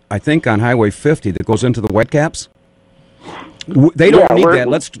light, I think, on Highway 50 that goes into the Whitecaps. They don't need that.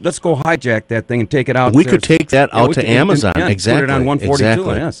 Let's go hijack that thing and take it out. We could take that out to Amazon. Exactly. Put it on 142.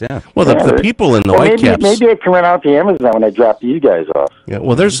 Exactly. Yes, yeah. Well, the people in the Whitecaps. Maybe I can run out to Amazon when I drop these guys off. Yeah.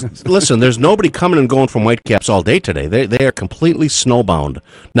 Well, there's nobody coming and going from Whitecaps all day today. They are completely snowbound.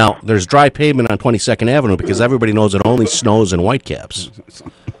 Now there's dry pavement on 22nd Avenue because everybody knows it only snows in Whitecaps.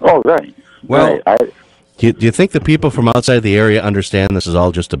 Oh, right. Well. Right. Do you think the people from outside the area understand this is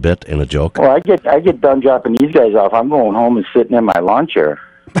all just a bit and a joke? Well, I get done dropping these guys off. I'm going home and sitting in my lawn chair.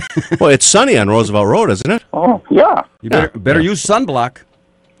 Well, it's sunny on Roosevelt Road, isn't it? Oh, yeah. You better use sunblock.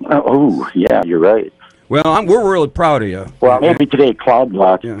 Oh, yeah, you're right. Well, we're really proud of you. Well, maybe today cloud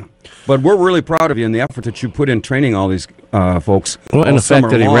block. Yeah. But we're really proud of you in the effort that you put in training all these folks. Well, and the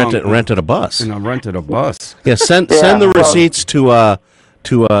fact that he rented a bus. And rented a bus. Yeah, send the receipts to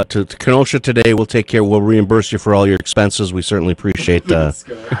Kenosha today. We'll take care. We'll reimburse you for all your expenses. We certainly appreciate all of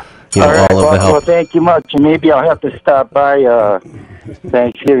the help. Well, thank you much. And maybe I'll have to stop by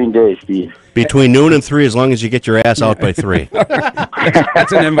Thanksgiving Day, Steve. Between noon and 3, as long as you get your ass out by 3.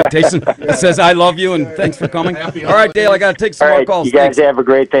 That's an invitation. It says, I love you and thanks for coming. All right, Dale, I got to take some more calls. You guys have a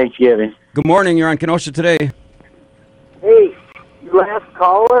great Thanksgiving. Good morning. You're on Kenosha today. Hey, last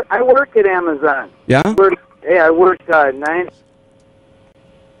caller. I work at Amazon. Yeah? I work 9.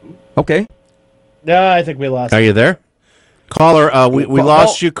 Okay. No, I think we lost. Are you there? Caller, we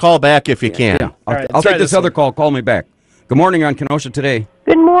lost you. Call back if you can. Yeah. I'll take this other call. Call me back. Good morning on Kenosha today.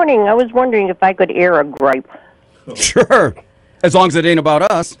 Good morning. I was wondering if I could air a gripe. Sure. As long as it ain't about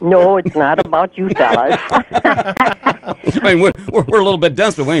us. No, it's not about you fellas. I mean, we're a little bit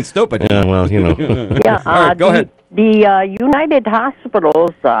dense, but we ain't stupid. Yeah, well, Yeah, All right, go ahead. The United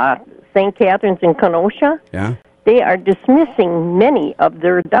Hospitals, St. Catherine's in Kenosha, Yeah. they are dismissing many of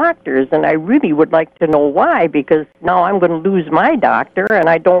their doctors, and I really would like to know why, because now I'm going to lose my doctor, and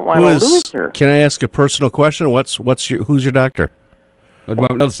I don't want to lose her. Can I ask a personal question? Who's your doctor?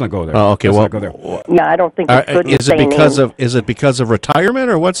 Let's not go there. Oh, okay. Let's well, not go there. Yeah, I don't think it's good to say names. Is it because of retirement,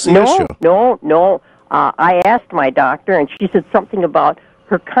 or what's the issue? No. I asked my doctor, and she said something about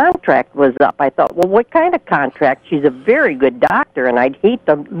her contract was up. I thought, well, what kind of contract? She's a very good doctor, and I'd hate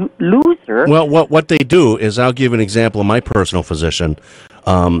to lose her. Well, what they do is, I'll give an example of my personal physician.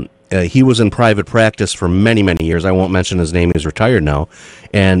 He was in private practice for many, many years. I won't mention his name. He's retired now.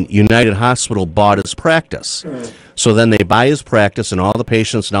 And United Hospital bought his practice. So then they buy his practice, and all the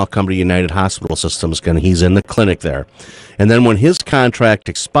patients now come to United Hospital Systems, and he's in the clinic there. And then when his contract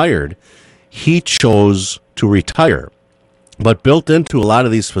expired, he chose to retire. But built into a lot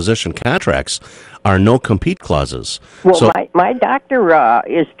of these physician contracts are no-compete clauses. Well, so, my doctor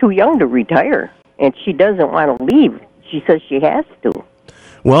is too young to retire, and she doesn't want to leave. She says she has to.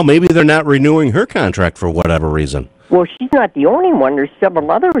 Well, maybe they're not renewing her contract for whatever reason. Well, she's not the only one. There's several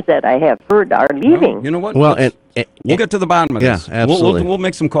others that I have heard are leaving. Well, you know what? Well, we'll get to the bottom of this. Yeah, absolutely. We'll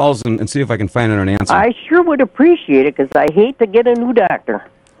make some calls and see if I can find out an answer. I sure would appreciate it, because I hate to get a new doctor.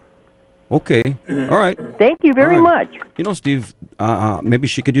 Okay. All right. Thank you very much. You know, Steve, maybe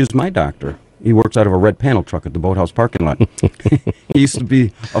she could use my doctor. He works out of a red panel truck at the boathouse parking lot. He used to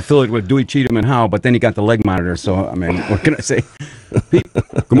be affiliated with Dewey, Cheatham, and Howe, but then he got the leg monitor. So, I mean, what can I say? Pete,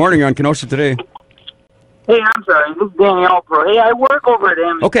 good morning. You're on Kenosha today. Hey, I'm sorry. This is Danny Alpro. Hey, I work over at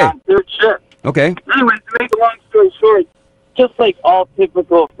Amazon. Okay. Third shift. Okay. Anyways, to make a long story short, just like all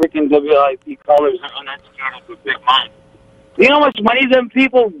typical freaking WIP colors are uneducated with big money. You know how much money them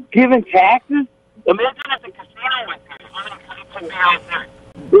people give in taxes? Imagine if the casino went there. How many people would be out there?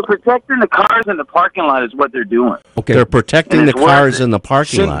 They're protecting the cars in the parking lot is what they're doing. Okay. They're protecting And the it's worth cars it. in the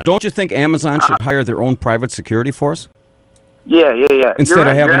parking lot. Don't you think Amazon should hire their own private security force Yeah. instead You're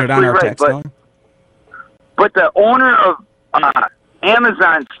of having you're it on our absolutely tax right, dollar? But the owner of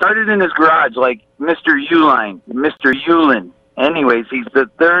Amazon started in his garage like Mr. Uline. Anyways, he's the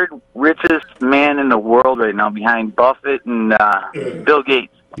third richest man in the world right now behind Buffett and Bill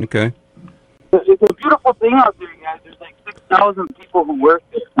Gates. Okay. It's a beautiful thing out there, guys. There's like 6,000 people who work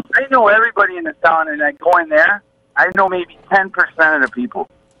there. I know everybody in the town, and I go in there, I know maybe 10% of the people.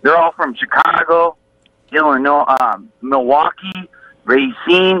 They're all from Chicago, Illinois, Milwaukee,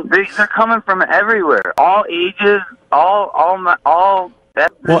 Racine. They're coming from everywhere, all ages, all.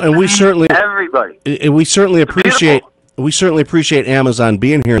 Well, and we certainly everybody. We certainly appreciate. We certainly appreciate Amazon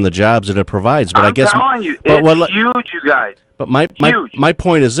being here and the jobs that it provides. But I'm I guess, telling you, but it's huge, you guys. But my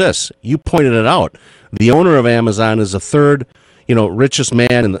point is this: you pointed it out. The owner of Amazon is the third, richest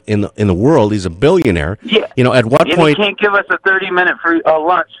man in the world. He's a billionaire. Yeah. At what And point? he can't give us a 30-minute free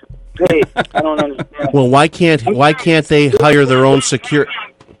lunch. Hey, I don't understand. Well, why can't they hire their own security?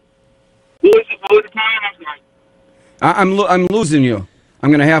 I'm losing you. I'm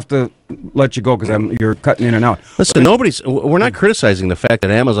going to have to let you go because you're cutting in and out. Listen, we're not criticizing the fact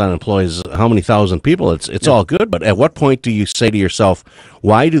that Amazon employs how many thousand people. It's all good, but at what point do you say to yourself,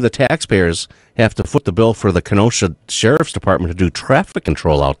 why do the taxpayers have to foot the bill for the Kenosha Sheriff's Department to do traffic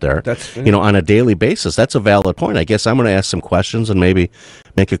control out there, on a daily basis? That's a valid point. I guess I'm going to ask some questions and maybe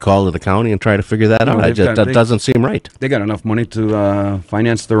make a call to the county and try to figure that out. That doesn't seem right. They got enough money to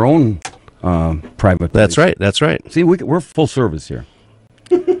finance their own private. That's right. That's right. See, we're full service here.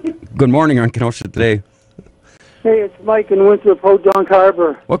 Good morning on Kenosha today. Hey, it's Mike in Winthrop, Ho-Dunk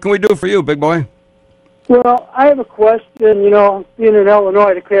Harbor. What can we do for you, big boy? Well, I have a question. Being in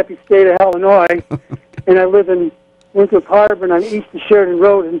Illinois, the crappy state of Illinois, and I live in Winthrop Harbor and I'm east of Sheridan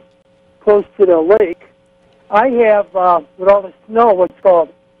Road and close to the lake. I have, with all the snow, what's called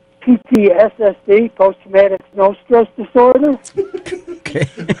PTSD, post-traumatic snow stress disorder. Okay.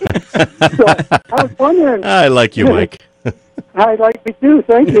 So I was wondering. I like you, Mike. I like me too,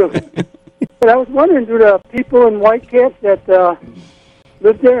 thank you. But I was wondering, do the people in Whitecaps that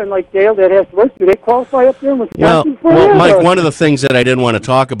live there in like Dale that has to work, do they qualify up there in Wisconsin for Well, that, Mike, or? one of the things that I didn't want to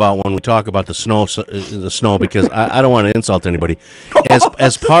talk about when we talk about the snow, because I don't want to insult anybody.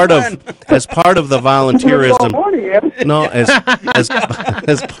 As part of the volunteerism, no,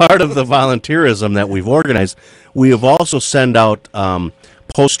 as part of the volunteerism that we've organized, we have also sent out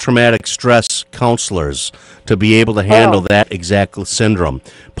post-traumatic stress counselors to be able to handle that exact syndrome.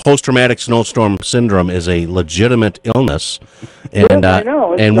 Post-traumatic snowstorm syndrome is a legitimate illness, and I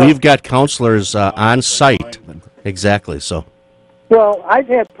know. and we've got counselors on site. Exactly. So. Well, I've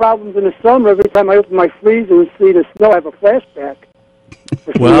had problems in the summer. Every time I open my freezer and see the snow, I have a flashback.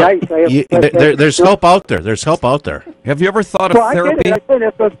 Well, the ice, I have a flashback. there's help out there. There's help out there. Have you ever thought Well, of I therapy? get it.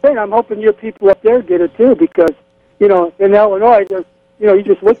 That's what I'm saying. I'm hoping your people up there get it too, because in Illinois, there's you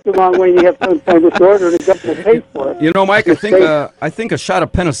just look the wrong way and you have some kind of disorder and the government pays for it. Mike, I think a shot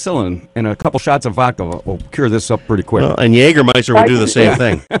of penicillin and a couple shots of vodka will cure this up pretty quick. Well, and Jägermeister will do the same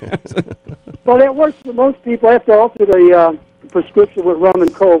thing. Well, that works for most people. I have to alter the prescription with rum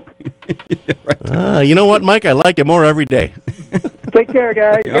and Coke. You know what, Mike? I like it more every day. Take care,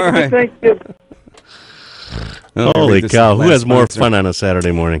 guys. All right. Thank you. Holy cow. Who has more fun on a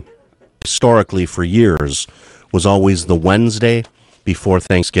Saturday morning? Historically, for years, was always the Wednesday before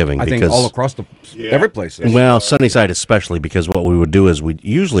Thanksgiving. I think all across every place. Well, Sunnyside especially, because what we would do is we'd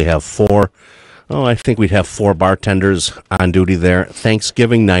usually have I think we'd have 4 bartenders on duty there.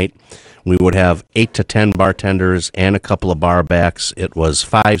 Thanksgiving night, we would have 8 to 10 bartenders and a couple of bar backs. It was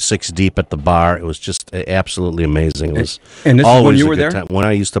 5, 6 deep at the bar. It was just absolutely amazing. It was and this always is when you a were good there? time. When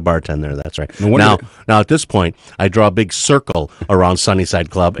I used to bartend there, that's right. No, now at this point, I draw a big circle around Sunnyside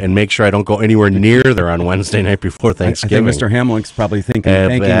Club and make sure I don't go anywhere near there on Wednesday night before Thanksgiving. I think Mr. Hamlink's probably thinking.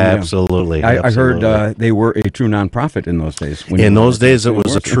 Absolutely. I heard they were a true nonprofit in those days. In those days, it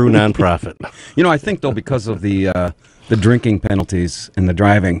was a true nonprofit. I think, though, because of the drinking penalties and the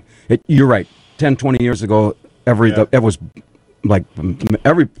driving, you're right. 10, 20 years ago, it was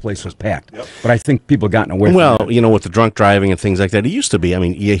every place was packed. But I think people have gotten away. Well, from that. you know, with the drunk driving and things like that, it used to be. I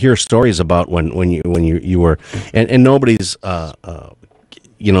mean, you hear stories about when you were, and nobody's.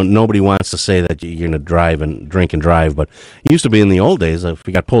 You know, nobody wants to say that you're going to drive and drink and drive, but it used to be in the old days, if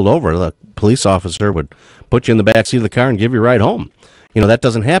you got pulled over, the police officer would put you in the back seat of the car and give you a ride home. You know, that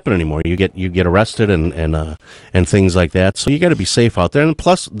doesn't happen anymore. You get arrested and things like that. So you got to be safe out there. And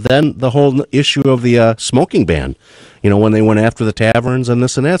plus, then the whole issue of the smoking ban. You know, when they went after the taverns and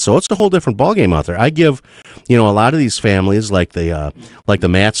this and that. So it's a whole different ballgame out there. I give, you know, a lot of these families, like the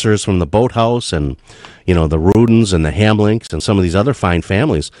Matzers from the Boathouse, and you know, the Rudens and the Hamlinks and some of these other fine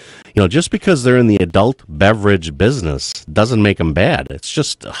families. You know, just because they're in the adult beverage business doesn't make them bad. It's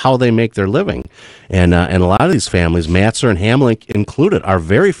just how they make their living. And a lot of these families, Matzer and Hamlink included, are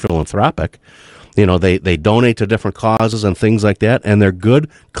very philanthropic. You know, they donate to different causes and things like that, and they're good,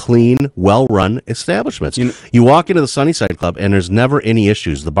 clean, well-run establishments. You walk into the Sunnyside Club, and there's never any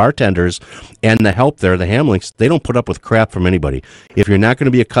issues. The bartenders and the help there, the Hamlinks, they don't put up with crap from anybody. If you're not going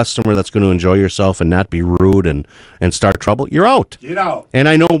to be a customer that's going to enjoy yourself and not be rude and start trouble, you're out. Get out. And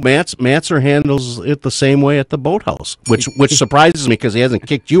I know Matzer handles it the same way at the Boathouse, which surprises me because he hasn't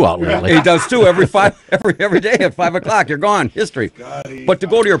kicked you out lately. He does too. Every day at 5 o'clock, you're gone. History. But to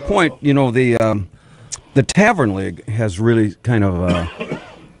go to your point, you know, the Tavern League has really kind of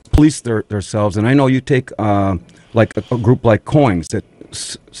policed themselves, and I know you take like a group like Coins that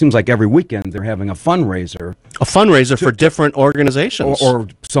seems like every weekend they're having a fundraiser. A fundraiser for different organizations. Or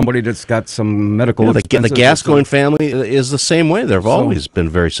somebody that's got some medical expenses. The Gascoigne family is the same way. They've always been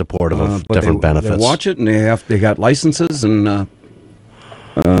very supportive of different benefits. They watch it, and they got licenses, and I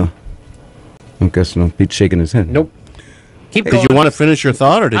guess Pete's shaking his head. Nope. Did you want to finish your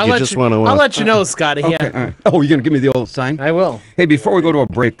thought, or did you just want to... I'll let you know, Scotty. Okay, Yeah. all right. Oh, you're going to give me the old sign? I will. Hey, before we go to a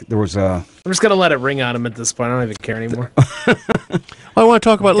break, there was a... I'm just going to let it ring on him at this point. I don't even care anymore. I want to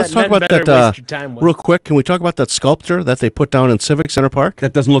talk about... Let's talk about better that waste your time with. real quick. Can we talk about that sculpture that they put down in Civic Center Park?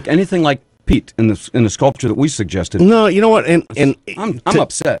 That doesn't look anything like Pete in the sculpture that we suggested. No, you know what? And I'm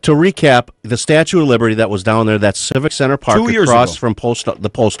upset. To recap, the Statue of Liberty that was down there, that Civic Center Park 2 years across ago. from the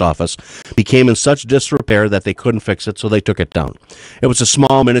post office, became in such disrepair that they couldn't fix it, so they took it down. It was a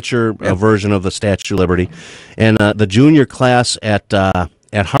small miniature version of the Statue of Liberty, and the junior class at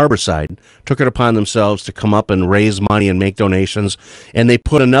Harborside took it upon themselves to come up and raise money and make donations, and they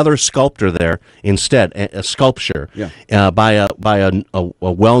put another sculptor there instead, a sculpture by a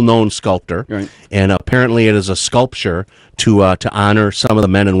well-known sculptor, Right. and apparently it is a sculpture to honor some of the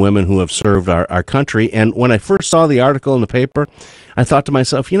men and women who have served our country. And when I first saw the article in the paper, I thought to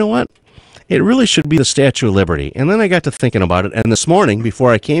myself, you know what? It really should be the Statue of Liberty. And then I got to thinking about it, and this morning,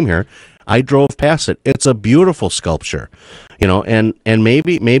 before I came here, I drove past it. It's a beautiful sculpture, you know, and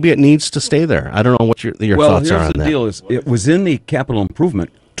maybe it needs to stay there. I don't know what your thoughts are on that. Well, here's the deal: is it was in the capital improvement,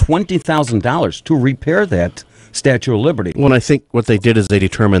 $20,000 to repair that Statue of Liberty. Well, I think what they did is they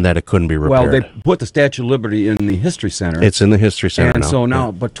determined that it couldn't be repaired. Well, they put the Statue of Liberty in the History Center. It's in the History Center and now. so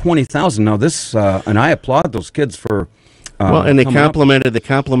now, but $20,000 now. This and I applaud those kids for. Well, and they coming up.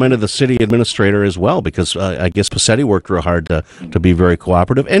 complimented the city administrator as well, because I guess Passetti worked real hard to be very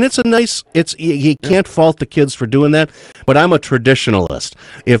cooperative, and it's a nice. You can't fault the kids for doing that. But I'm a traditionalist.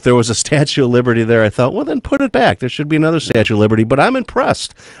 If there was a Statue of Liberty there, I thought, well, then put it back. There should be another Statue of Liberty. But I'm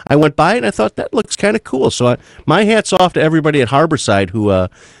impressed. I went by it and I thought that looks kind of cool. So my hat's off to everybody at Harborside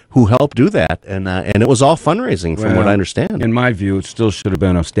who helped do that, and it was all fundraising, from what I understand. In my view, it still should have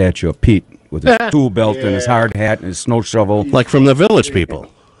been a statue of Pete with his tool belt and his hard hat and his snow shovel. Like from the Village People.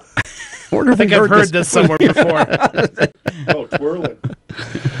 I think I've heard this somewhere before. Oh, twirling.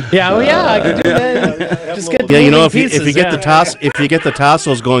 Yeah, well, yeah, I could do that. Just get You know, moving if you pieces, get the the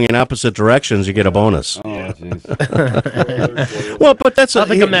tassels going in opposite directions, you get a bonus. Oh, jeez. Well, but that's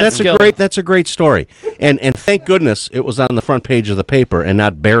a great story, and thank goodness it was on the front page of the paper and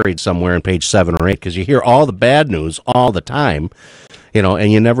not buried somewhere in page 7 or 8, because you hear all the bad news all the time, you know,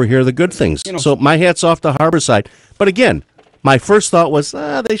 and you never hear the good things. So my hat's off to Harborside. But again, my first thought was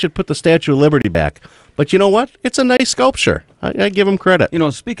they should put the Statue of Liberty back. But you know what? It's a nice sculpture. I give them credit. You know,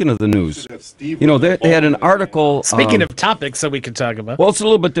 speaking of the news, you know, they had an article. Speaking of topics that we could talk about. Well, it's a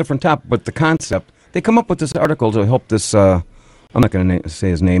little bit different topic, but the concept. They come up with this article to help this. I'm not going to say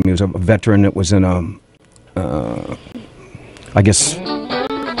his name. He was a veteran that was in I guess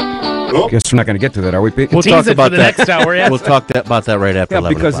we're not going to get to that, are we, Pete? We'll talk about that next hour. Yeah. We'll talk about that right after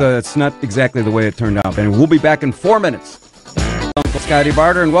 11 because o'clock. it's not exactly the way it turned out. And we'll be back in 4 minutes. Uncle Scotty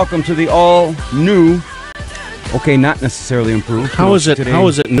Barter, and welcome to the all-new, okay, not necessarily improved. How is it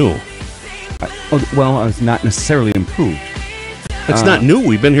new? Well, it's not necessarily improved. It's not new.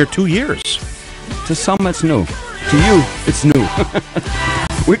 We've been here 2 years. To some, it's new. To you, it's new.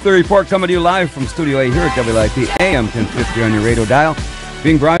 Weekly report coming to you live from Studio A here at WIP AM 1050 on your radio dial.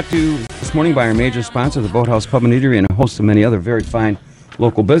 Being brought to you this morning by our major sponsor, the Boathouse Pub and Eatery, and a host of many other very fine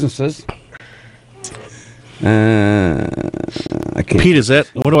local businesses. Pete, is that?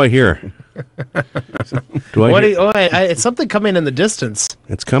 What do I hear? It's something coming in the distance.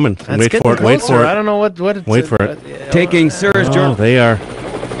 It's coming. It's Wait getting for it. Wait closer. for it. I don't know what it's. Wait for it. Taking serious Oh, journal. they are.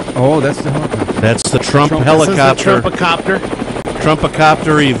 Oh, that's the helicopter. That's the Trump This helicopter. is the Trumpacopter.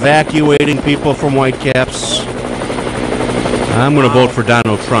 Trumpacopter evacuating people from Whitecaps. I'm going to vote for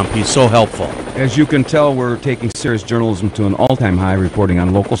Donald Trump. He's so helpful. As you can tell, we're taking serious journalism to an all-time high, reporting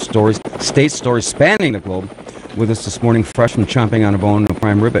on local stories, state stories spanning the globe. With us this morning, fresh from chomping on a bone and a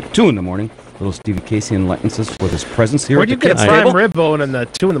prime rib at 2 in the morning, little Stevie Casey enlightens us with his presence here Where'd at you the get kids' prime table. rib bone in the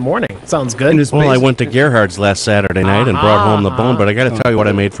 2 in the morning? Sounds good. Well, I went to Gerhard's last Saturday night and brought home the bone, but I got to tell you what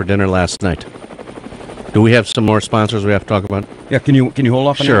I made for dinner last night. Do we have some more sponsors we have to talk about? Yeah, can you hold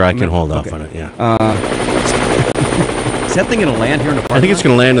off on Sure, that? I can hold off on it, yeah. Is that thing going to land here in the parking I think it's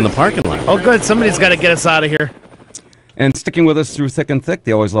going to land in the parking lot. Oh, good. Somebody's got to get us out of here. And sticking with us through thick and thick,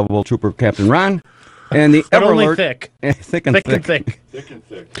 the always lovable Trooper Captain Ron. And the But ever only alert, thick. thick and Thick thick. and thick. Thick and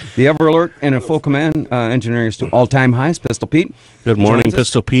thick. The ever alert and in full command, engineering us to all-time highs, Pistol Pete. Good morning, joins us.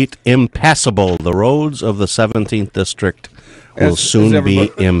 Pistol Pete. Impassable. The roads of the 17th District will soon be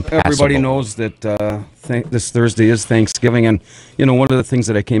impassable. Everybody knows that this Thursday is Thanksgiving, and one of the things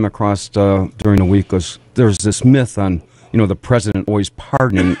that I came across during the week was there's this myth on the president always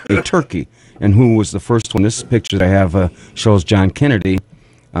pardoning a turkey, and who was the first one? This picture that I have shows John Kennedy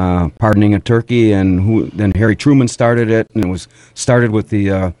pardoning a turkey, and then Harry Truman started it, and it was started with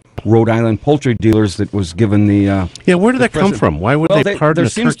the Rhode Island poultry dealers that was given the where did that come from? Why would they pardon there a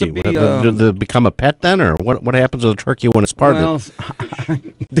seems turkey? to be, Did they become a pet then, or what happens to the turkey when it's pardoned? Well,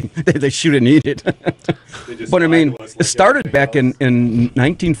 they shoot it and eat it. But I mean, it started back in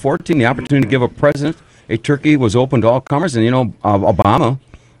 1914. The opportunity to give a president a turkey was open to all comers, and Obama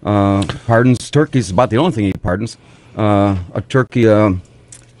pardons turkeys. About the only thing he pardons a turkey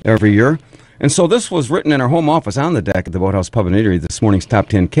every year. And so this was written in our home office on the deck at the Boathouse Pub and Eatery, this morning's top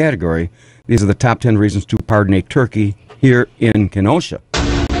 10 category. These are the top 10 reasons to pardon a turkey here in Kenosha.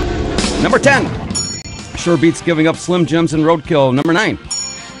 Number 10, sure beats giving up Slim Jims and roadkill. Number 9,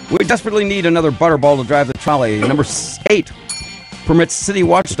 we desperately need another butterball to drive the trolley. Number 8, permits city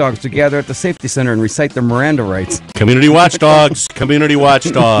watchdogs to gather at the safety center and recite their Miranda rights. Community watchdogs. Community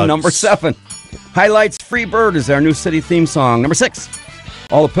watchdogs. Number 7, highlights Free Bird as our new city theme song. Number 6,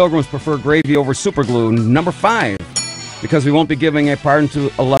 all the pilgrims prefer gravy over superglue. Number 5, because we won't be giving a pardon to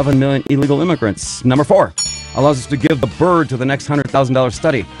 11 million illegal immigrants. Number 4, allows us to give the bird to the next $100,000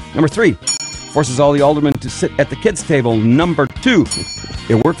 study. Number 3, forces all the aldermen to sit at the kids' table. Number 2,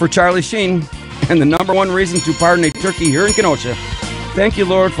 it worked for Charlie Sheen. And the number 1 reason to pardon a turkey here in Kenosha. Thank you,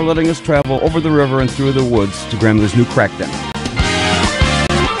 Lord, for letting us travel over the river and through the woods to grandmother's new crack den.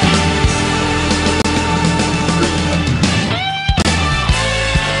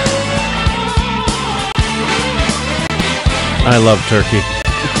 I love turkey.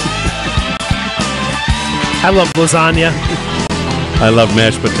 I love lasagna. I love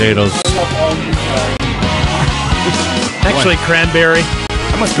mashed potatoes. Actually, cranberry.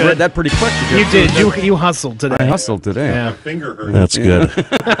 I must have read that pretty quick. You did. You hustled today. I hustled today. Yeah. Finger hurt. That's good.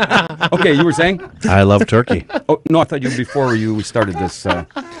 Okay, you were saying? I love turkey. Oh no, I thought you before we started this. About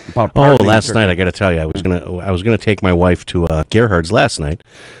Oh, pardoning last turkey. night I got to tell you, I was gonna take my wife to Gerhard's last night,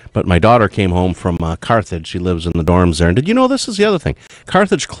 but my daughter came home from Carthage. She lives in the dorms there, and did you know this is the other thing?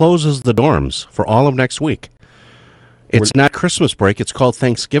 Carthage closes the dorms for all of next week. It's not Christmas break; it's called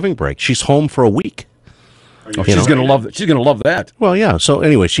Thanksgiving break. She's home for a week. Oh, she's gonna love that. She's gonna love that. Well, yeah. So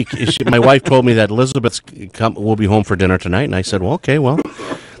anyway, my wife told me that Elizabeth will be home for dinner tonight, and I said, "Well, okay, well."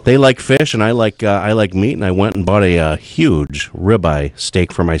 They like fish, and I like meat, and I went and bought a huge ribeye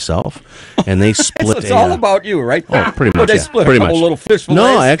steak for myself, and they split. It's all about you, right? Oh, pretty Well, much. they Yeah, split pretty a couple much. little fish No,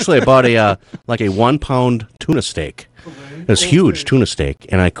 fillets. actually, I bought a 1 pound tuna steak. It's huge tuna steak,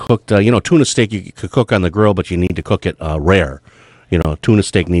 and I cooked. Tuna steak you could cook on the grill, but you need to cook it rare. Tuna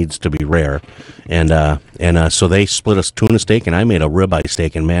steak needs to be rare, and so they split us tuna steak, and I made a ribeye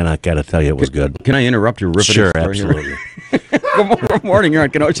steak, and man, I got to tell you, it was good. Can I interrupt your riveting Sure, story here? absolutely. Good morning. You're on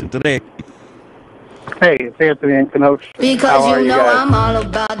Kenosha today. Hey, it's Anthony in Kenosha. Because How are you know guys? I'm all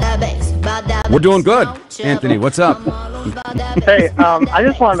about that bass, about that We're doing good, Anthony. What's up? Hey, I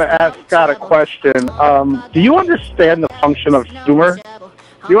just wanted to ask Scott a question. Do you understand the function of humor?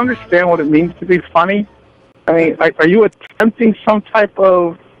 Do you understand what it means to be funny? I mean, are you attempting some type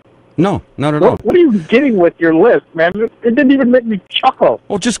of... No, not at all. What are you getting with your list, man? It didn't even make me chuckle.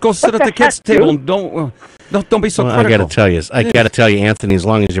 Well, just go sit What at the the kids' heck, table dude? and don't. Don't be so Well, critical. I got to tell you, Anthony. As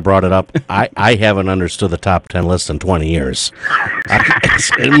long as you brought it up, I haven't understood the top 10 list in 20 years.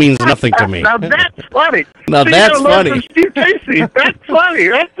 It means nothing to me. Now that's funny. Now So that's you gotta learn funny. from Steve Casey. That's funny.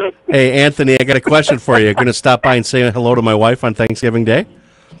 That's Hey, Anthony, I got a question for you. You're going to stop by and say hello to my wife on Thanksgiving Day?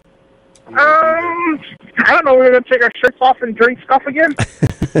 I don't know. We're gonna take our shirts off and drink stuff again.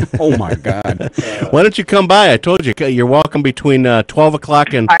 Oh my God! Why don't you come by? I told you you're welcome between 12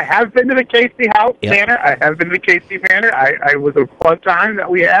 o'clock and. I have been to the Casey house Yep. manor. I have been to the Casey manor. I was a fun time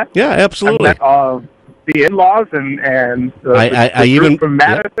that we had. Yeah, absolutely. I met, the in-laws and the, I the even group from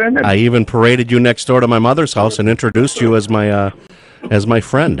Madison. And I even paraded you next door to my mother's house and introduced you as my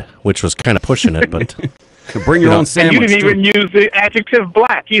friend, which was kind of pushing it, but. Bring your own and sandwich. you didn't even use the adjective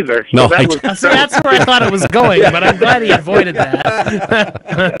black either. So No, that I was, See, that's where I thought it was going, but I'm glad he avoided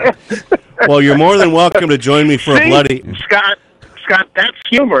that. Well, you're more than welcome to join me for a See, bloody. Scott, that's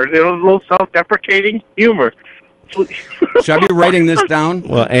humor. It was a little self-deprecating humor. Should I be writing this down?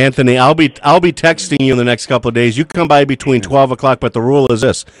 Well, Anthony, I'll be texting you in the next couple of days. You come by between 12 o'clock, but the rule is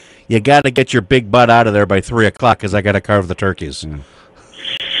this: you got to get your big butt out of there by 3 o'clock because I got to carve the turkeys.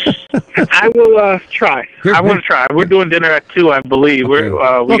 I will try. I want to try. We're doing dinner at 2, I believe. Okay.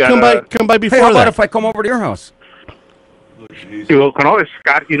 We got come by before Hey, how about that. if I come over to your house? You can always,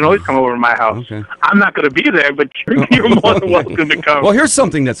 Scott. You can always come over to my house. Okay. I'm not going to be there, but you're more than welcome to come. Well, here's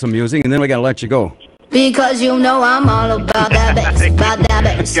something that's amusing, and then we got to let you go. Because you know I'm all about that bass, about that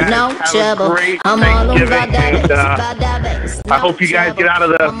bass, Guys, no have a trouble. great I'm all about Thanksgiving, that and, bass, about that bass. I hope you guys get out of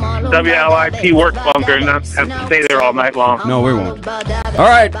the WLIP work bunker and not have to stay there all night long. No, we won't. All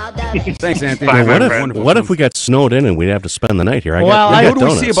right. Thanks, Anthony. Bye, What my if, friend. what if we got snowed in and we'd have to spend the night here? I Well, got What do we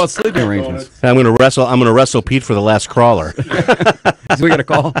donuts. see about sleeping arrangements? I'm going to wrestle Pete for the last crawler. So we got a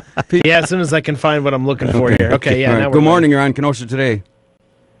call? Pete? Yeah, as soon as I can find what I'm looking for here. Okay, yeah. All right. Now we're Good morning. You're on Kenosha Today.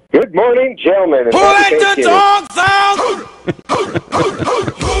 Good morning, gentlemen. Who let the dogs out?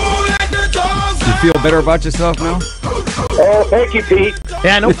 You feel better about yourself now? Oh, thank you, Pete.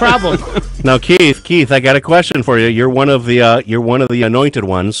 Yeah, no problem. Now, Keith, I got a question for you. You're one of the anointed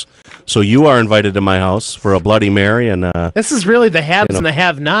ones, so you are invited to my house for a Bloody Mary, and This is really the haves and the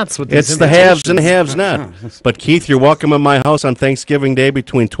have-nots with these it's the haves and the invitations. haves-not. But Keith, you're welcome at my house on Thanksgiving Day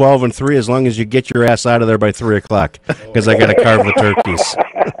between 12 and 3, as long as you get your ass out of there by 3 o'clock, because I got to carve the turkeys.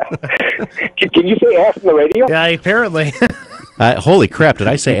 Can you say ass on the radio? Yeah, apparently. Holy crap! Did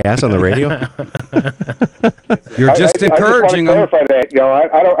I say ass on the radio? You're just encouraging I them. just want to clarify that. You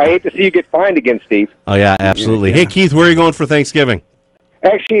know, I hate to see you get fined again, Steve. Oh yeah, absolutely. Yeah. Hey Keith, where are you going for Thanksgiving?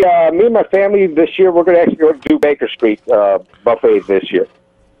 Actually, me and my family this year, we're going to actually go to Baker Street buffets this year.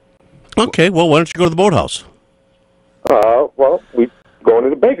 Okay, well, why don't you go to the boathouse? Well, we going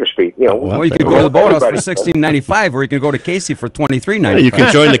to the Baker Street. You know, Well, you could go to the boathouse for $16.95, or you can go to Casey for $23.95. You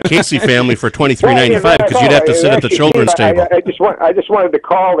can join the Casey family for $23.95 because you'd have to sit at the children's table. I just wanted to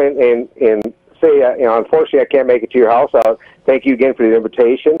call and say, you know, unfortunately, I can't make it to your house. Thank you again for the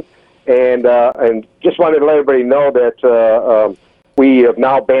invitation, and just wanted to let everybody know that we have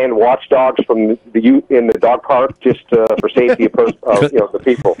now banned watchdogs from the youth in the dog park just for safety of the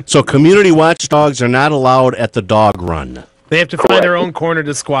people. So community watchdogs are not allowed at the dog run. They have to find their own corner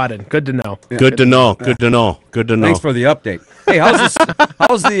to squat in. Good to know. Good to know. Good to know. Good to know. Thanks for the update. Hey,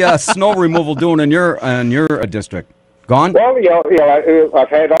 how's the snow removal doing in your district? Gone? Well, I've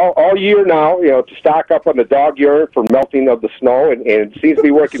had all year now, to stock up on the dog urine for melting of the snow, and it seems to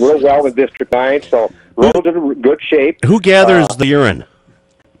be working real well in District 9, so roads are in good shape. Who gathers the urine?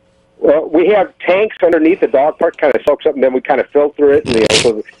 Well, we have tanks underneath the dog park, kind of soaks up, and then we kind of filter it, and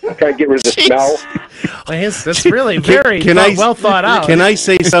so kind of get rid of the smell. That's really very well thought out. Can I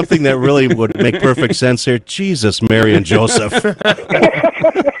say something that really would make perfect sense here? Jesus, Mary, and Joseph.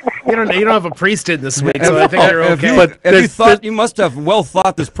 You don't have a priest in this week, so I think you're okay. You must have well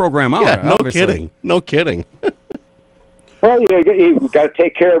thought this program out. Yeah, no obviously. kidding. No kidding. Well, you got to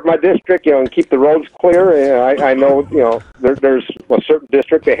take care of my district, and keep the roads clear. And I know, there's a certain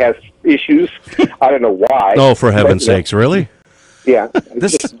district that has issues. I don't know why. Oh, for heaven's sakes, really? Yeah,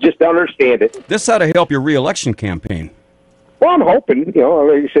 just don't understand it. This ought to help your reelection campaign. Well, I'm hoping, like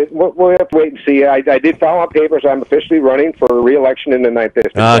you said, we'll have to wait and see. I did file on papers. I'm officially running for re-election in the 9th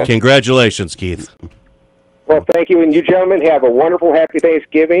District. Congratulations, Keith. Well, thank you. And you gentlemen have a wonderful, happy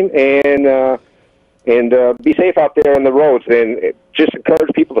Thanksgiving. And be safe out there on the roads. And just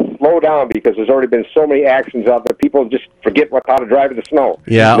encourage people to slow down because there's already been so many accidents out there. People just forget how to drive in the snow.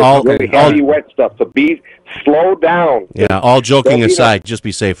 Yeah, all really heavy, wet stuff. So slow down. Yeah, all joking aside, just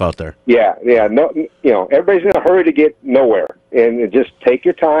be safe out there. Yeah. No, everybody's in a hurry to get nowhere, and just take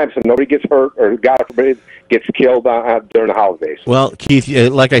your time so nobody gets hurt or, God forbid, gets killed during the holidays. Well, Keith,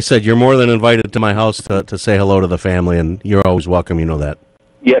 like I said, you're more than invited to my house to say hello to the family, and you're always welcome. You know that.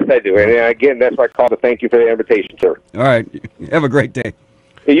 Yes, I do. And again, that's why I called to thank you for the invitation, sir. All right. Have a great day.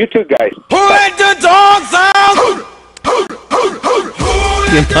 Hey, you too, guys. Who let the dogs out?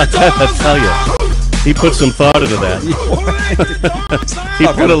 I tell you, he put some thought into that. He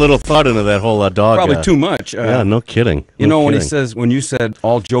put a little thought into that whole dog. Probably too much. Yeah, no kidding. You No know, kidding. when you said,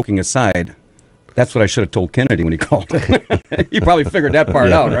 all joking aside, that's what I should have told Kennedy when he called. He probably figured that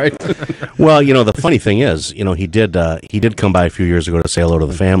part out, right? Well, the funny thing is, he did come by a few years ago to say hello to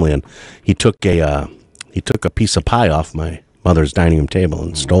the family, and he took a piece of pie off my mother's dining room table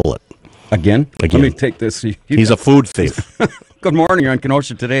and stole it. Again? Let me take this. He's a food thief. Good morning. You're on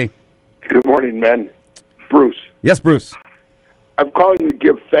Kenosha today. Good morning, men. Bruce. Yes, Bruce. I'm calling to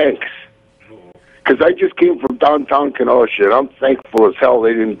give thanks because I just came from downtown Kenosha, and I'm thankful as hell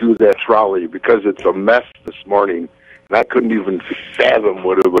they didn't do that trolley because it's a mess this morning, and I couldn't even fathom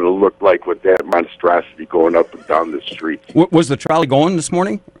what it would have looked like with that monstrosity going up and down the street. Was the trolley going this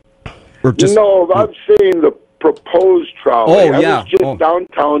morning? Or just... No, I'm saying the proposed trolley. Oh, yeah. I was just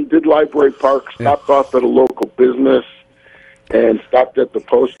downtown, did Library Park, stopped off at a local business, and stopped at the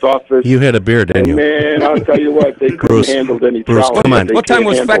post office. You had a beer, didn't you? Man, I'll tell you what, they couldn't handle any Bruce, trolley. come on. They What time can't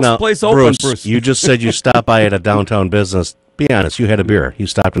was handle- Feck's place open, Bruce? You just said you stopped by at a downtown business. Be honest, you had a beer. You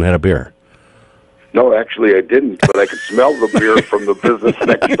stopped and had a beer. No, actually, I didn't, but I could smell the beer from the business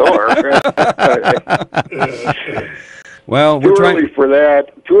next door. Well, too early for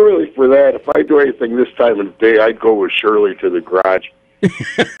that. Too early for that. If I do anything this time of the day, I'd go with Shirley to the garage.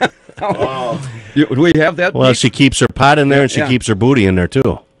 Do we have that? Well, she keeps her pot in there, and she keeps her booty in there,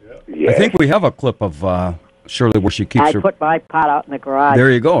 too. I think we have a clip of Shirley where she keeps I her... put my pot out in the garage.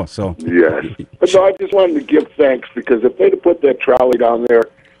 There you go. So Yes. But no, I just wanted to give thanks because if they'd have put that trolley down there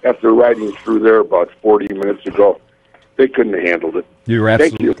after riding through there about 40 minutes ago, they couldn't have handled it. You're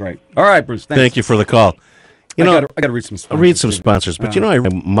Thank absolutely you. right. All right, Bruce. Thanks. Thank you for the call. I got to read some sponsors. Read some sponsors. But my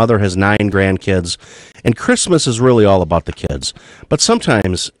mother has 9 grandkids, and Christmas is really all about the kids. But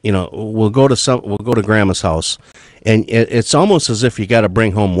sometimes, we'll go to Grandma's house, and it's almost as if you got to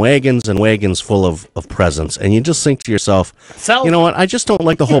bring home wagons and wagons full of presents, and you just think to yourself, you know what? I just don't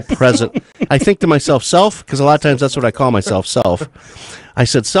like the whole present. I think to myself, self, because a lot of times that's what I call myself, self. I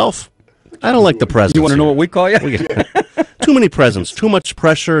said, self, I don't like the presents. You want to know what we call you? Too many presents, too much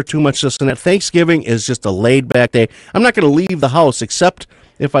pressure, too much this and that. Thanksgiving is just a laid-back day. I'm not going to leave the house except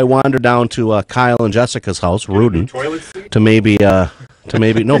if I wander down to Kyle and Jessica's house, Rudin, to maybe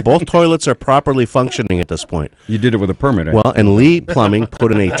no, both toilets are properly functioning at this point. You did it with a permit, eh? Well, and Lee Plumbing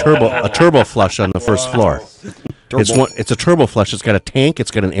put in a turbo flush on the first floor. It's a turbo flush. It's got a tank. It's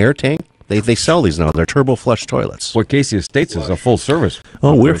got an air tank. They sell these now. They're turbo flush toilets. Well, Casey Estates is a full service.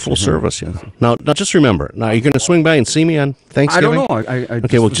 Oh, we're full service, yeah. Now just remember. Now, you're going to swing by and see me on Thanksgiving? I don't know.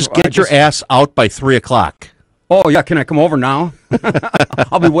 Okay, well, just get your ass out by 3 o'clock. Oh, yeah. Can I come over now?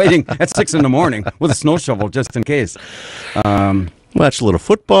 I'll be waiting at 6 in the morning with a snow shovel just in case. Watch a little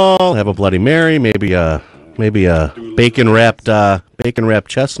football. Have a Bloody Mary. Maybe a bacon wrapped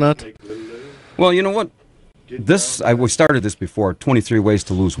chestnut. Well, you know what? We started this before. 23 ways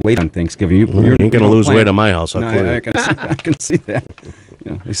to lose weight on Thanksgiving. You ain't going to lose weight at my house. I'll tell you. I can see that.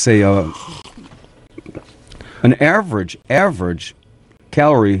 They say an average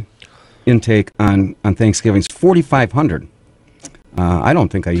calorie intake on Thanksgiving is 4,500. I don't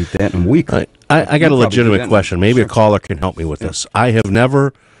think I eat that in a week. I got a legitimate question. Maybe a caller can help me with this. I have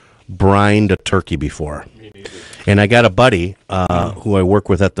never brined a turkey before. And I got a buddy who I work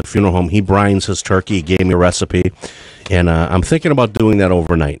with at the funeral home. He brines his turkey. He gave me a recipe. And I'm thinking about doing that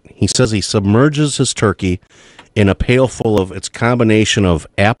overnight. He says he submerges his turkey in a pail full of its combination of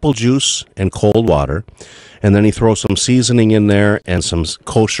apple juice and cold water. And then he throws some seasoning in there and some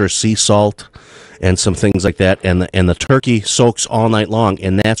kosher sea salt and some things like that, and the turkey soaks all night long,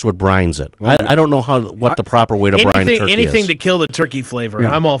 and that's what brines it. I don't know what the proper way to brine a turkey anything is. to kill the turkey flavor.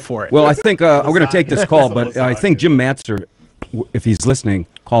 Yeah. I'm all for it. Well, I think we're going to take this call, but I think Jim Matzer, if he's listening,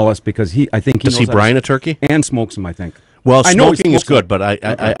 call us because I think he Does he brine a turkey? And smokes them, I think. Well, I know he smoking is smokes them. good, but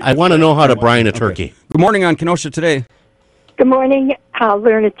I want to know how to brine a turkey. Okay. Good morning on Kenosha Today. Good morning,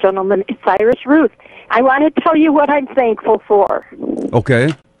 learned gentlemen. It's Iris Ruth. I want to tell you what I'm thankful for.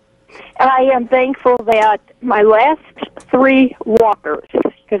 Okay. I am thankful that my last 3 walkers,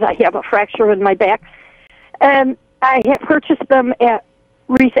 because I have a fracture in my back, I have purchased them at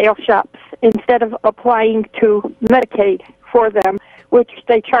resale shops instead of applying to Medicaid for them, which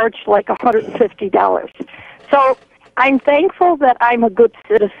they charge like $150. So I'm thankful that I'm a good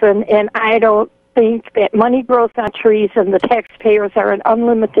citizen, and I don't think that money grows on trees and the taxpayers are an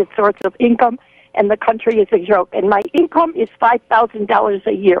unlimited source of income, and the country is a joke. And my income is $5,000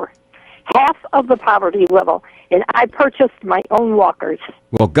 a year, half of the poverty level. And I purchased my own walkers.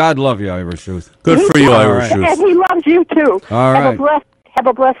 Well, God love you, Irish Ruth. Good for you, does, Irish Ruth. And he loves you too. All right. Have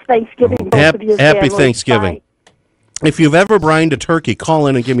a blessed Thanksgiving. Both of you Happy families. Thanksgiving. Bye. If you've ever brined a turkey, call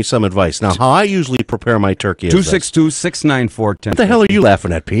in and give me some advice. Now, how I usually prepare my turkey is 262-694-1050. What the hell are you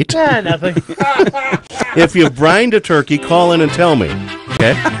laughing at, Pete? Yeah, nothing. If you've brined a turkey, call in and tell me.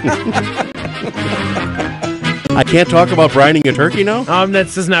 Okay? I can't talk about brining a turkey now?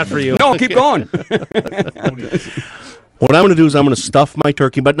 This is not for you. No, keep going. What I'm going to do is I'm going to stuff my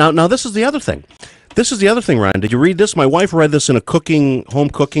turkey. But now this is the other thing. This is the other thing, Ryan. Did you read this? My wife read this in a home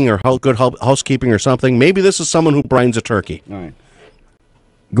cooking or good housekeeping or something. Maybe this is someone who brines a turkey. All right.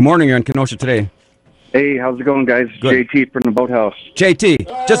 Good morning. You're on Kenosha Today. Hey, how's it going, guys? Good. JT from the Boathouse.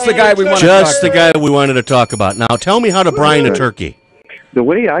 JT, just the guy we wanted to talk about. Now, tell me how to brine a turkey. The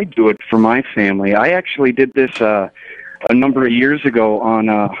way I do it for my family, I actually did this a number of years ago on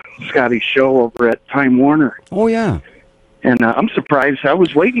Scotty's show over at Time Warner. Oh, yeah. And I'm surprised. I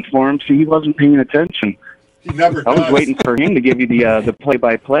was waiting for him, so he wasn't paying attention. I was waiting for him to give you the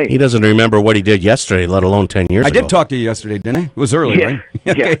play-by-play. He doesn't remember what he did yesterday, let alone 10 years ago. I did talk to you yesterday, didn't I? It was early, Yeah, right?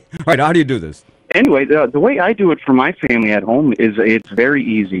 yeah. Okay. All right, how do you do this? Anyway, the way I do it for my family at home is it's very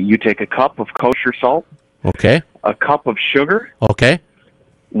easy. You take a cup of kosher salt, Okay. a cup of sugar, Okay.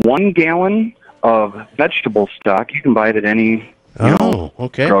 1 gallon of vegetable stock. You can buy it at any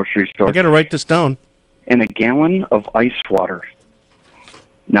Okay. grocery store. I got to write this down. And a gallon of ice water.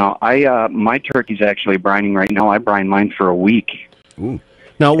 Now, my turkey's actually brining right now. I brine mine for a week. Ooh.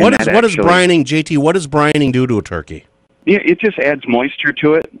 Now, And what that is brining, JT? What does brining do to a turkey? Yeah, it just adds moisture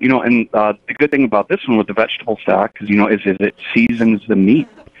to it, and the good thing about this one with the vegetable stock is it seasons the meat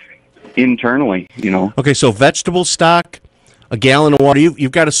internally, Okay, so vegetable stock, a gallon of water.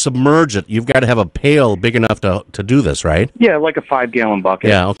 You've got to submerge it. You've got to have a pail big enough to do this, right? Yeah, like a 5-gallon bucket.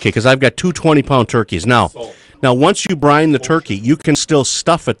 Yeah, okay, because I've got 2 20-pound turkeys. Now, once you brine the turkey, you can still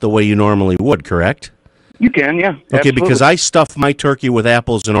stuff it the way you normally would, correct? You can, yeah. Okay, absolutely. because I stuff my turkey with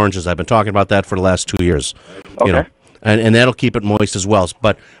apples and oranges. I've been talking about that for the last 2 years. Okay. And that'll keep it moist as well.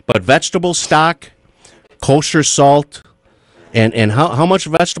 But vegetable stock, kosher salt, and how much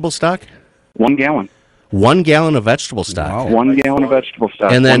vegetable stock? 1 gallon. 1 gallon of vegetable stock. Wow. 1 gallon of vegetable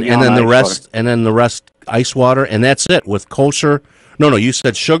stock. And then 1 gallon the ice rest water. ice water, and that's it with kosher. No, you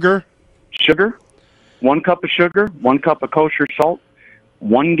said sugar. Sugar, 1 cup of sugar, 1 cup of kosher salt,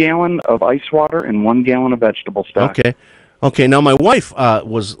 1 gallon of ice water, and 1 gallon of vegetable stock. Okay. Now my wife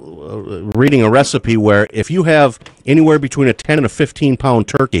was reading a recipe where if you have anywhere between a 10 and a 15-pound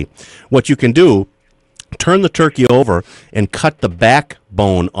turkey, what you can do, turn the turkey over and cut the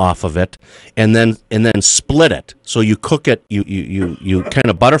backbone off of it, and then split it. So you cook it, you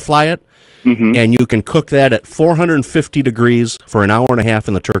kind of butterfly it, and you can cook that at 450 degrees for an hour and a half,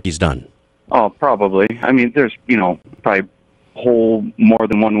 and the turkey's done. Oh, probably. I mean, there's, probably more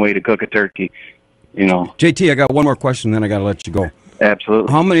than one way to cook a turkey, JT, I got one more question, then I got to let you go.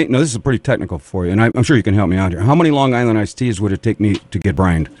 Absolutely. How many? Now, this is pretty technical for you, and I'm sure you can help me out here. How many Long Island iced teas would it take me to get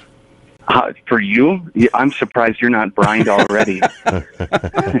brined? For you, I'm surprised you're not brined already.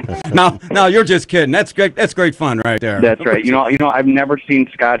 No, you're just kidding. That's great. That's great fun right there. That's right. I've never seen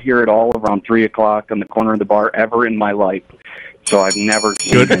Scott here at all around 3 o'clock on the corner of the bar ever in my life. So I've never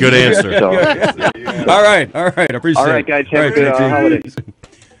seen him. Good answer. So. All right. Appreciate it. All right, guys. Have a good holidays.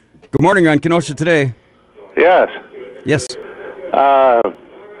 Good morning on Kenosha Today. Yes. Yes. I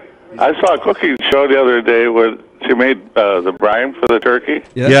saw a cooking show the other day where she made the brine for the turkey.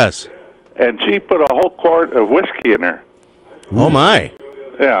 Yes. And she put a whole quart of whiskey in there. Oh my.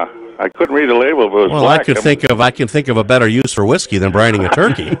 Yeah. I couldn't read the label, but it was Well, black. I can think of a better use for whiskey than brining a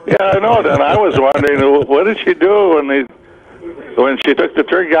turkey. Yeah, I know. Then I was wondering, what did she do when she took the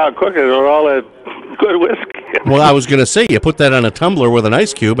turkey out and cooked it with all that good whiskey? Well, I was going to say, you put that on a tumbler with an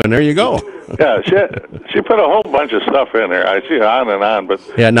ice cube, and there you go. Yeah, she put a whole bunch of stuff in there. I see on and on, but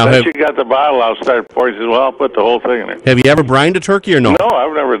now then she got the bottle out, started pouring. She said, well, I'll put the whole thing in there. Have you ever brined a turkey or no? No,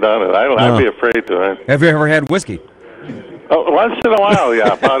 I've never done it. I'd be afraid to. Have you ever had whiskey? Oh, once in a while,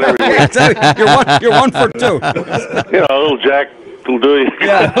 yeah, about every week. You're 1 for 2. A little Jack will do you.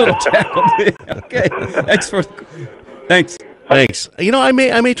 Yeah, a little Jack will do you. Okay, thanks. Thanks. I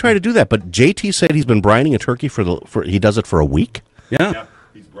may try to do that, but JT said he's been brining a turkey he does it for a week. Yeah.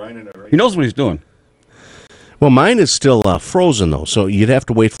 He's brining it right. He knows what he's doing. Well, mine is still frozen though, so you'd have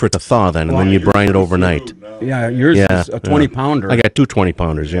to wait for it to thaw then, and then you brine it overnight. Yeah, yours is a 20-pounder. I got 2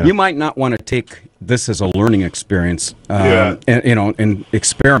 20-pounders. Yeah. You might not want to take this as a learning experience, and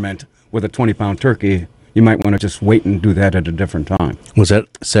experiment with a 20-pound turkey. You might want to just wait and do that at a different time. Was that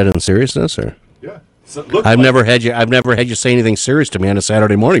said in seriousness, or? Yeah. I've never had you say anything serious to me on a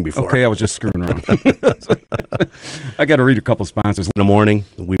Saturday morning before. Okay, I was just screwing around. I got to read a couple sponsors. In the morning,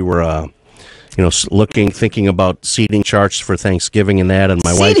 we were, thinking about seating charts for Thanksgiving and that, and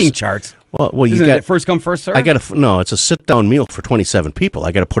my wife. Seating charts? Well, you Isn't got it first come, first serve? it's a sit-down meal for 27 people.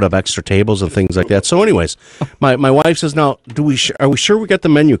 I got to put up extra tables and things like that. So, anyways, my wife says, "Now, are we sure we got the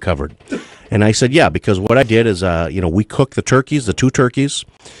menu covered?" And I said, "Yeah," because what I did is, we cook the turkeys, the 2 turkeys,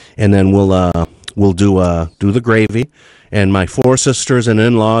 and then we'll do the gravy. And my 4 sisters and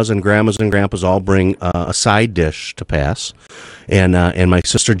in-laws and grandmas and grandpas all bring a side dish to pass. And my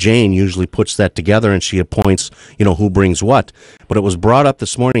sister Jane usually puts that together, and she appoints, who brings what. But it was brought up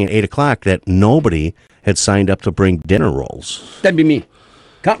this morning at 8 o'clock that nobody had signed up to bring dinner rolls. That'd be me.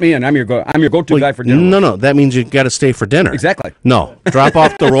 Count me in. I'm your go-to guy for dinner. No, that means you got to stay for dinner. Exactly. No, drop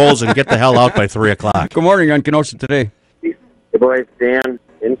off the rolls and get the hell out by 3 o'clock. Good morning on Kenosha today. Hey, boys, Dan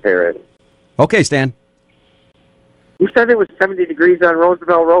in Paris. Okay, Stan. Who said it was 70 degrees on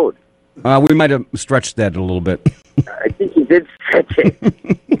Roosevelt Road? We might have stretched that a little bit. I think you did stretch it.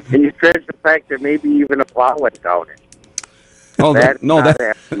 And you stretched the fact that maybe even a plow went down it. Oh,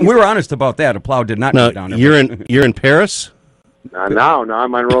 we were honest about that. A plow did not go down there. You're in Paris? No,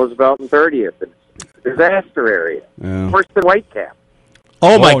 I'm on Roosevelt and 30th. It's a disaster area. Worse than Whitecap.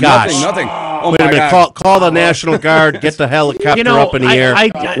 Oh, my gosh. Nothing. Oh, wait a minute. Call the National Guard. Get the helicopter up in the air.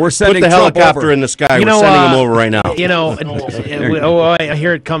 We're sending Put the helicopter over. in the sky. We're sending him over right now. I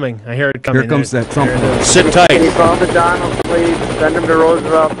hear it coming. Here comes that Trump. Sit tight. Can you call the Donald, please? Send him to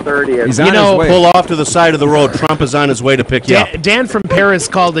Roosevelt 30th. He's on his way. Pull off to the side of the road. Trump is on his way to pick you up. Dan from Paris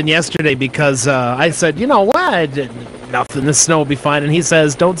called in yesterday because I said, you know what? Nothing. The snow will be fine. And he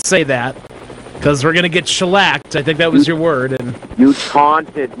says, don't say that. Because we're going to get shellacked. I think that was your word. And you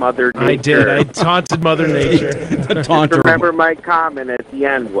taunted Mother Nature. I did. I taunted Mother Nature. Just remember my comment at the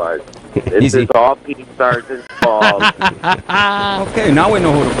end was, this is all Pete Sargent's fault. Okay, now we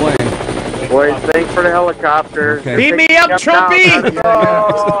know who to blame. Boys, thanks for the helicopter. Okay. Beat me up, Trumpy!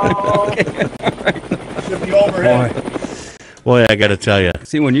 Boy, I got to tell you.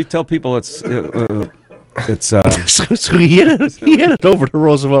 See, when you tell people it's so he had it over to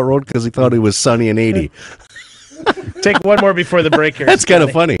Roosevelt Road because he thought it was sunny and 80. Take one more before the break here. That's kind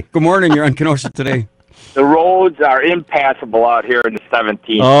of funny. Good morning. You're on Kenosha today. The roads are impassable out here in the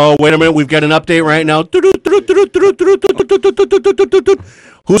 17th. Oh, wait a minute. We've got an update right now.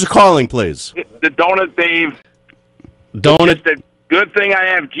 Who's calling, please? The Donut Dave. Donut. It's a good thing I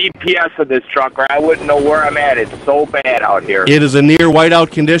have GPS in this truck, or I wouldn't know where I'm at. It's so bad out here. It is a near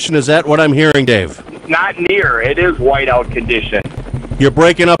whiteout condition. Is that what I'm hearing, Dave? Not near. It is whiteout condition. You're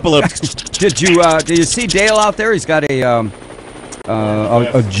breaking up a little. Did you see Dale out there? He's got a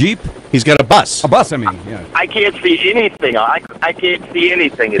Jeep. He's got a bus. A bus, I mean. Yeah. I can't see anything. I can't see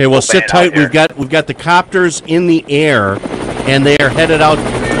anything. It's Okay, well, so sit tight. We've got the copters in the air, and they are headed out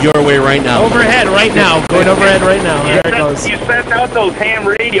your way right now. Overhead right now. Going overhead right now. There it goes. You sent out those ham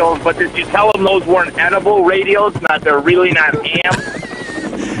radios, but did you tell them those weren't edible radios? They're really not ham.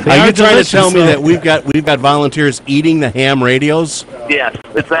 Are you trying to tell me that we've got volunteers eating the ham radios? Yes,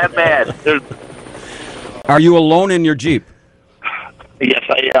 it's that bad. Are you alone in your Jeep? Yes,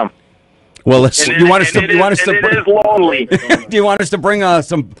 I am. Well, let's. You want us to? It is lonely. Do you want us to bring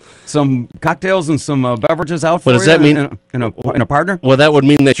some cocktails and some beverages out for What you? does that mean? In a partner? Well, that would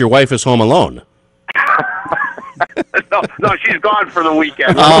mean that your wife is home alone. No, she's gone for the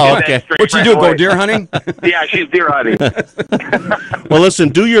weekend. Oh, okay. What you do? Go deer hunting? Yeah, she's deer hunting. Well, listen,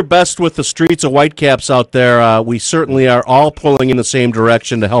 do your best with the streets of Whitecaps out there. We certainly are all pulling in the same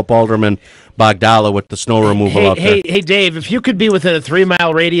direction to help Alderman Bogdala with the snow removal out there. Hey, Dave, if you could be within a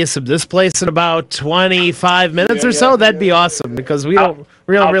 3-mile radius of this place in about 25 minutes or so, that'd be awesome because we don't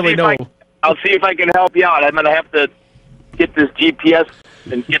really know. I'll see if I can help you out. I'm going to have to get this GPS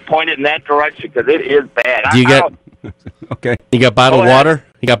and get pointed in that direction because it is bad. Okay. You got bottled water?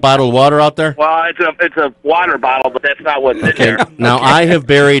 You got bottled water out there? Well, it's a water bottle, but that's not what's in there. Now, I have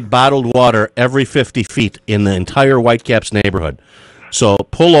buried bottled water every 50 feet in the entire Whitecaps neighborhood. So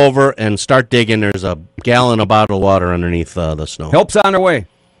pull over and start digging. There's a gallon of bottled water underneath the snow. Help's on their way.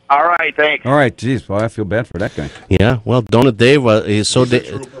 All right, thanks. All right, geez, well, I feel bad for that guy. Yeah, well, Donut Dave is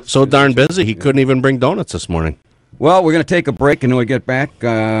so darn busy, he couldn't even bring donuts this morning. Well, we're going to take a break, and when we get back...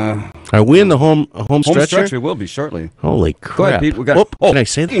 Are we in the home stretch? We will be shortly. Holy Go crap. ahead, Pete. We got, can I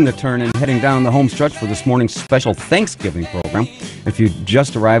say that? Taking the turn and heading down the home stretch for this morning's special Thanksgiving program. If you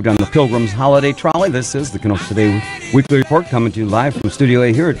just arrived on the Pilgrim's Holiday Trolley, this is the Kenosha Today Weekly Report coming to you live from Studio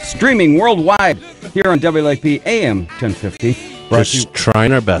A here. It's streaming worldwide here on WLAP AM 1050. Just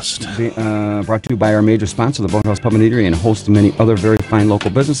trying our best. Brought to you by our major sponsor, the Boathouse Pub and Eatery, and a host of many other very fine local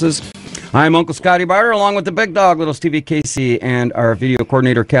businesses. I'm Uncle Scotty Barter, along with the big dog, Little Stevie Casey, and our video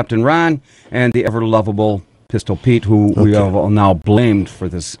coordinator, Captain Ron, and the ever-lovable Pistol Pete, who we have now blamed for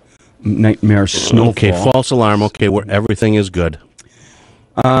this nightmare snowfall. Okay, false alarm. Okay, where everything is good.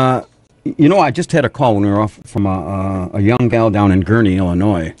 I just had a call when we were off from a young gal down in Gurnee,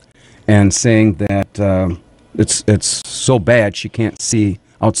 Illinois, and saying that it's so bad she can't see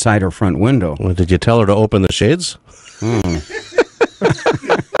outside her front window. Well, did you tell her to open the shades?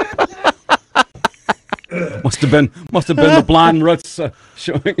 Must have been the blonde roots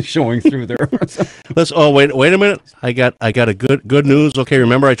showing through there. Wait a minute. I got a good news. Okay,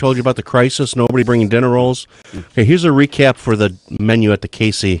 remember I told you about the crisis, nobody bringing dinner rolls? Okay, here's a recap for the menu at the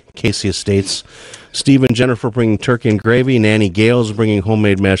Casey Estates. Steve and Jennifer bringing turkey and gravy. Nanny Gale's bringing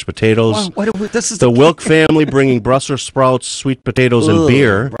homemade mashed potatoes. The Wilk family bringing Brussels sprouts, sweet potatoes, and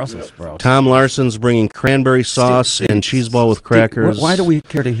beer. Brussels sprouts. Tom Larson's bringing cranberry sauce and cheese ball with crackers. Why do we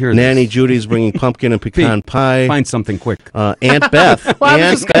care to hear Nanny Judy's bringing pumpkin and pecan pie. Find something quick. Aunt Beth. Well,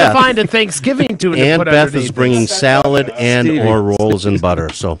 I'm just going to find a Thanksgiving tune to Aunt put Beth underneath is bringing salad and or rolls and butter.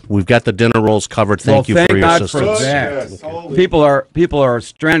 So we've got the dinner rolls covered. Thank you for your God assistance. For that. People are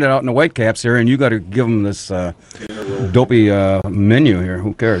stranded out in the Whitecaps here, and you got to give them this dopey menu here.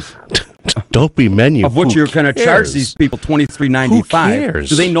 Who cares? Dopey menu. Of which you're going to charge these people $23.95. Who cares?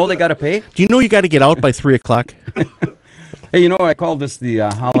 Do they know they got to pay? Do you know you got to get out by 3 o'clock? Hey, I called this the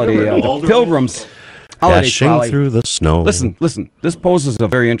holiday, the Pilgrims holiday Dashing trolley. through the snow. Listen. This poses a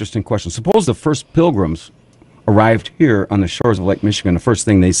very interesting question. Suppose the first Pilgrims arrived here on the shores of Lake Michigan. The first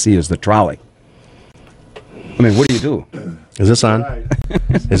thing they see is the trolley. I mean, what do you do? Is this on?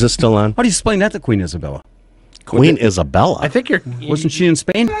 Is this still on? How do you explain that to Queen Isabella? Queen Isabella? I think Wasn't she in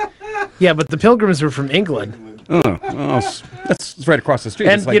Spain? Yeah, but the Pilgrims were from England. That's right across the street.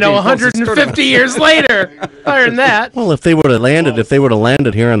 And, It's like being 150 years later, higher than that. Well, if they would have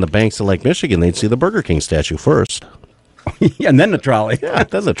landed here on the banks of Lake Michigan, they'd see the Burger King statue first. Yeah, and then the trolley. Yeah,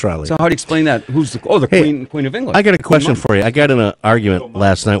 then the trolley. So how do you explain that? Who's the Queen of England? I got a question for you. I got in an argument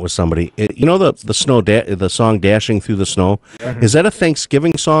last night with somebody. The song "Dashing Through the Snow"? Is that a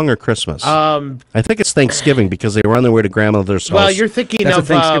Thanksgiving song or Christmas? I think it's Thanksgiving because they were on their way to grandmother's house. Well, you're thinking That's of a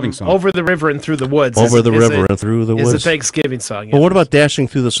Thanksgiving song. "Over the River and Through the Woods." Over the river and through the woods. Is a Thanksgiving song. Yeah. Well, what about "Dashing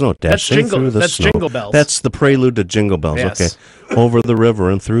Through the Snow"? Dashing through the that's snow. Jingle Bells. That's the prelude to Jingle Bells. Yes. Okay. Over the river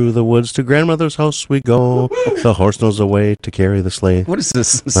and through the woods to grandmother's house we go. The horse knows the way to carry the sleigh. What is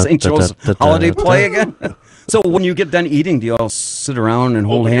this, St. Joe's holiday play again? So when you get done eating, do you all sit around and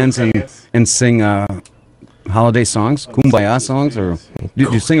hold hands and sing holiday songs, kumbaya songs, or do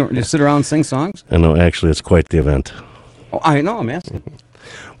you sit around and sing songs? I know, actually, it's quite the event. Oh, I know, I'm asking.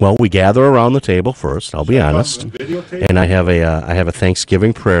 Well, we gather around the table first. I'll be honest, and I have a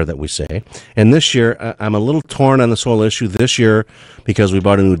Thanksgiving prayer that we say. And this year, I'm a little torn on this whole issue. This year, because we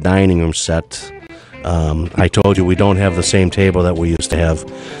bought a new dining room set. I told you we don't have the same table that we used to have,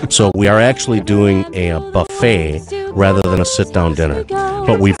 so we are actually doing a buffet rather than a sit-down dinner.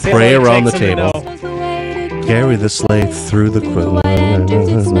 But we pray around the table. Carry the sleigh through the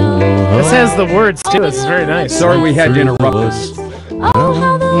This has the words too. It's very nice. Sorry we had to interrupt this. Oh,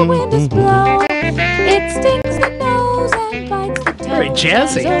 how the wind is blowing. It stings the nose and bites the toes. Very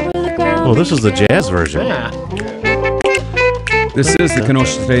jazzy. Oh, this is the jazz version. Yeah. This is the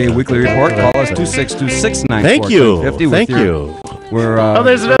Kenosha Today Weekly Report. Call us 262-694-1050. Thank you. We're,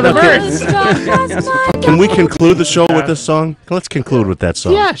 there's another verse. Can we conclude the show with this song? Let's conclude with that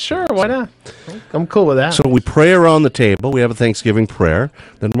song. Yeah, sure. Why not? I'm cool with that. So we pray around the table. We have a Thanksgiving prayer.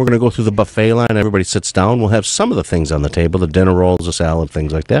 Then we're going to go through the buffet line. Everybody sits down. We'll have some of the things on the table, the dinner rolls, the salad,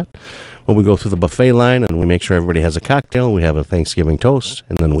 things like that. When we go through the buffet line and we make sure everybody has a cocktail, we have a Thanksgiving toast,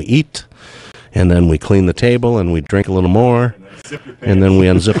 and then we eat. And then we clean the table and we drink a little more. And then we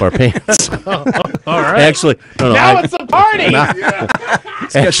unzip our pants. All right. Actually, it's a party.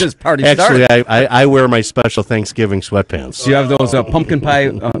 Let's get this party actually, started. I wear my special Thanksgiving sweatpants. Do you have those pumpkin pie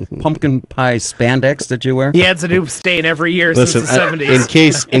spandex that you wear? He adds a new stain every year Listen, since the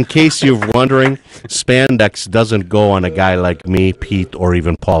 70s. in case you're wondering, spandex doesn't go on a guy like me, Pete, or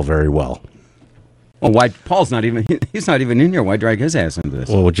even Paul very well. Well, why? Paul's not even. He's not even in here. Why drag his ass into this?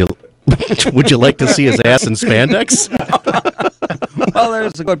 Well, would you like to see his ass in spandex? Well,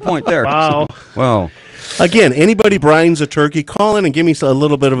 there's a good point there. Wow. Well, again, anybody brines a turkey, call in and give me a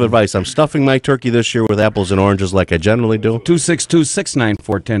little bit of advice. I'm stuffing my turkey this year with apples and oranges like I generally do.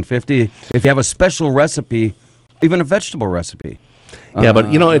 262-694-1050. If you have a special recipe, even a vegetable recipe. Yeah,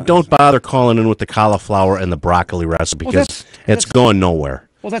 but don't bother calling in with the cauliflower and the broccoli recipe because it's going nowhere.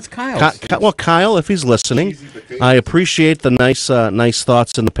 Well, that's Kyle. Well, Kyle, if he's listening, I appreciate the nice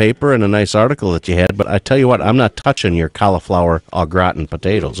thoughts in the paper and a nice article that you had. But I tell you what, I'm not touching your cauliflower au gratin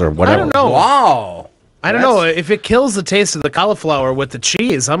potatoes or whatever. I don't know. Wow. I don't know if it kills the taste of the cauliflower with the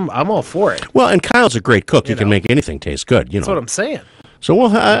cheese. I'm all for it. Well, and Kyle's a great cook. He can make anything taste good. That's what I'm saying. So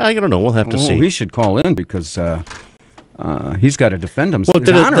I don't know. We'll have to see. He should call in because he's got to defend himself.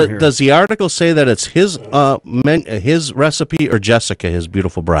 Well, does the article say that it's his his recipe or Jessica, his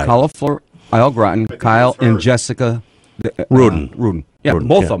beautiful bride? Cauliflower au gratin, Kyle and Jessica Rudin. Yeah, Rudin,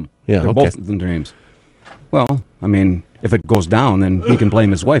 both yeah. of them. Yeah, They're okay. both of their names. Well, I mean, if it goes down, then he can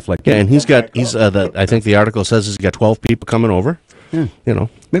blame his wife. Yeah, and I think the article says he's got 12 people coming over. Yeah. Maybe I'll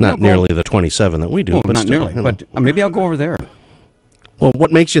not go- nearly the 27 that we do. Well, but not still, nearly, but maybe I'll go over there. Well,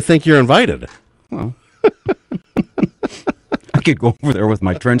 what makes you think you're invited? Well, I could go over there with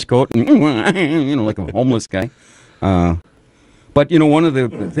my trench coat and, like a homeless guy. But, one of the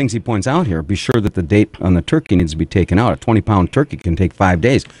things he points out here, be sure that the date on the turkey needs to be taken out. A 20-pound turkey can take 5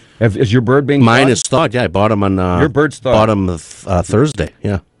 days. Is your bird being Mine thawed? is thawed. Yeah, I bought them on. Your bird's thawed. Bought them Thursday.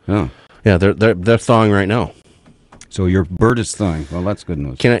 Yeah. Oh. Yeah, they're thawing right now. So your bird is thawing. Well, that's good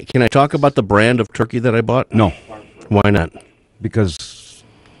news. Can I talk about the brand of turkey that I bought? No. Why not? Because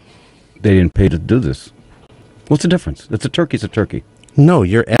they didn't pay to do this. What's the difference? It's a turkey's a turkey. No,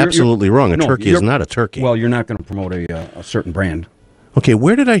 you're absolutely wrong. A turkey is you're- not a turkey. Well, you're not going to promote a certain brand. Okay,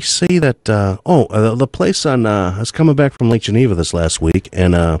 where did I say that? The place on. I was coming back from Lake Geneva this last week,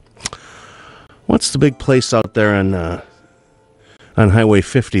 and what's the big place out there on Highway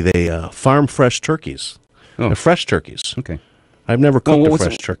 50? They farm fresh turkeys. They're fresh turkeys. Okay. I've never cooked a what's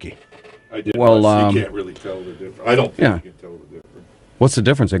fresh it- turkey. I did. Well, Well, you can't really tell the difference. I don't think yeah. you can tell the difference. What's the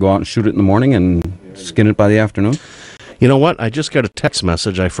difference? They go out and shoot it in the morning and skin it by the afternoon? You know what? I just got a text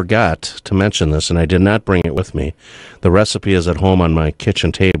message. I forgot to mention this, and I did not bring it with me. The recipe is at home on my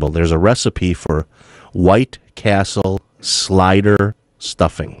kitchen table. There's a recipe for White Castle slider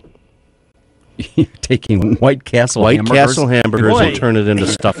stuffing. Taking White Castle hamburgers? hamburgers and Boy. turn it into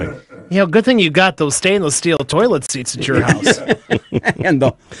stuffing. Good thing you got those stainless steel toilet seats at your house. And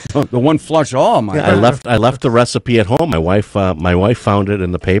the one flush all, my Yeah, I left the recipe at home. My wife found it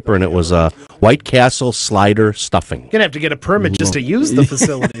in the paper, and it was White Castle slider stuffing. You're going to have to get a permit just to use the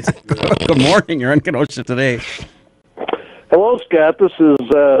facilities. Good morning. You're in Kenosha today. Hello, Scott. This is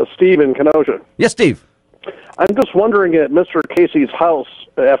Steve in Kenosha. Yes, Steve. I'm just wondering at Mr. Casey's house,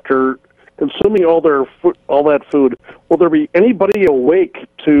 after consuming all that food, will there be anybody awake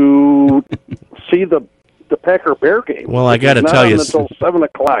to see the Packer Bear game? Well, I got to tell you, until 7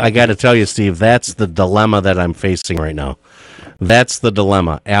 o'clock. I got to tell you, Steve, that's the dilemma that I'm facing right now. That's the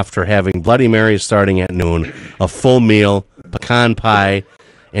dilemma. After having Bloody Mary starting at noon, a full meal, pecan pie,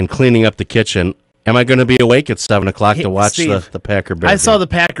 and cleaning up the kitchen, am I going to be awake at 7 o'clock to watch Steve, the Packer Bear I game? saw the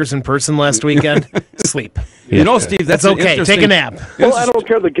Packers in person last weekend. Sleep. Steve, that's okay. Take a nap. Well, I don't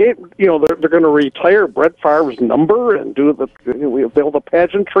care. The game, they're going to retire Brett Favre's number and do build the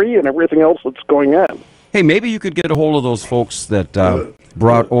pageantry and everything else that's going on. Hey, maybe you could get a hold of those folks that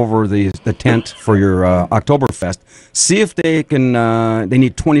brought over the tent for your Oktoberfest. See if they can. They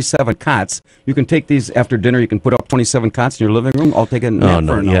need 27 cots. You can take these after dinner. You can put up 27 cots in your living room. I'll take a nap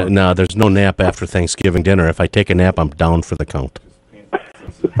for an hour. No, there's no nap after Thanksgiving dinner. If I take a nap, I'm down for the count.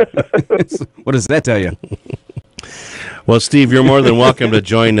 What does that tell you? Well, Steve, you're more than welcome to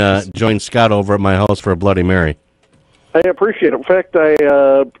join Scott over at my house for a Bloody Mary. I appreciate it. In fact,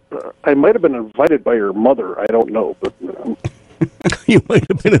 I might have been invited by your mother. I don't know, but You might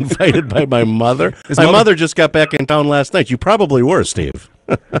have been invited by my mother. My mother just got back in town last night. You probably were, Steve.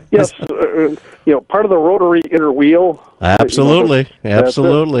 yes, part of the Rotary inner wheel. Absolutely, That's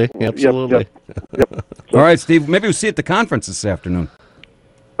absolutely, it. absolutely. Yep. All right, Steve. Maybe we'll see you at the conference this afternoon.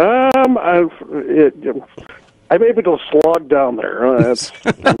 I'm able to slog down there.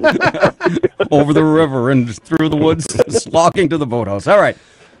 Over the river and through the woods, slogging to the boathouse. All right.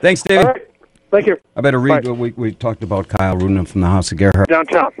 Thanks, David. All right. Thank you. I better read what we talked about Kyle Rudin from the House of Gerhardt.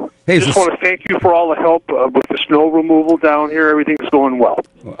 Downtown. Hey, just want to thank you for all the help with the snow removal down here. Everything's going well.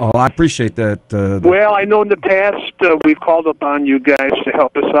 Oh, I appreciate that. Well, I know in the past we've called upon you guys to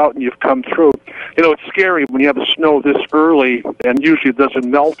help us out, and you've come through. It's scary when you have the snow this early, and usually it doesn't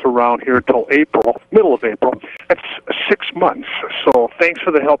melt around here till April, middle of April. That's 6 months. So thanks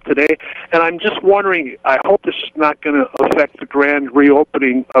for the help today. And I'm just wondering, I hope this is not going to affect the grand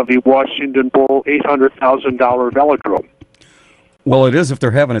reopening of the Washington Bowl $800,000 velodrome. Well, it is if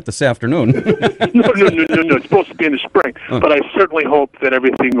they're having it this afternoon. No. It's supposed to be in the spring. But I certainly hope that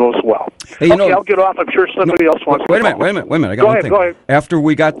everything goes well. Hey, you know, I'll get off. I'm sure somebody else wants to Wait a minute. I got one thing. Go ahead. After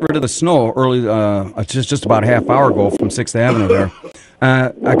we got rid of the snow early, just about a half hour ago from 6th Avenue there,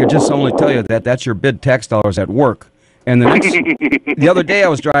 I could just only tell you that that's your bid tax dollars at work. And the other day I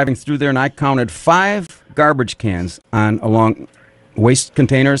was driving through there and I counted 5 garbage cans along waste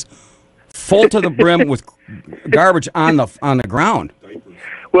containers full to the brim with garbage on the ground.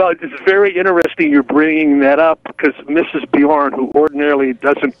 Well, it's very interesting you're bringing that up because Mrs. Bjorn, who ordinarily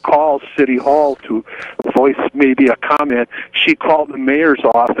doesn't call City Hall to voice maybe a comment, she called the mayor's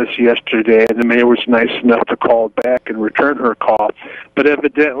office yesterday, and the mayor was nice enough to call back and return her call. But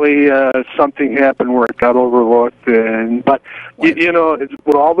evidently something happened where it got overlooked. But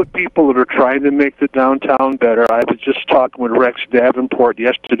with all the people that are trying to make the downtown better, I was just talking with Rex Davenport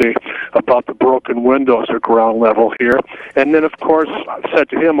yesterday about the broken windows at ground level here. And then, of course, I said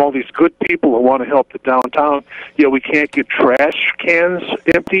to him, all these good people who want to help the downtown, we can't get trash cans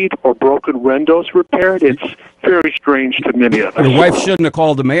emptied or broken windows repaired. It's very strange to many of us. Your wife shouldn't have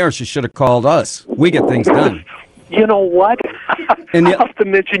called the mayor. She should have called us. We get things done. You know what? I have to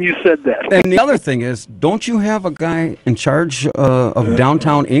mention you said that. And the other thing is, don't you have a guy in charge of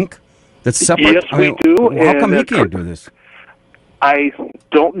Downtown Inc. that's separate? Yes, we do. How come he can't do this? I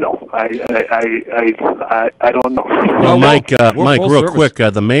don't know. I don't know. Well, Mike, real quick,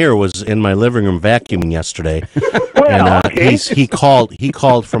 the mayor was in my living room vacuuming yesterday, and he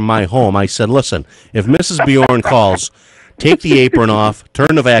called from my home. I said, "Listen, if Mrs. Bjorn calls, take the apron off,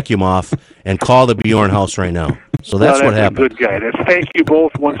 turn the vacuum off, and call the Bjorn house right now." So that's what happened. A good guy. Thank you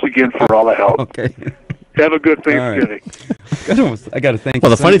both once again for all the help. Okay. Have a good Thanksgiving. Right. I got to thank. Well,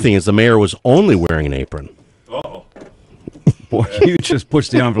 the funny thing is, the mayor was only wearing an apron. Uh-oh. Boy, you just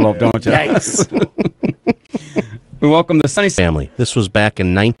pushed the envelope, don't you? Nice. We welcome the Sunny family. This was back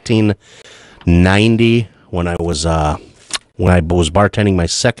in 1990 when I was bartending my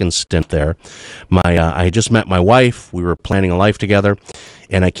second stint there. I had just met my wife. We were planning a life together,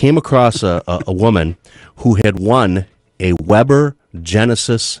 and I came across a woman who had won a Weber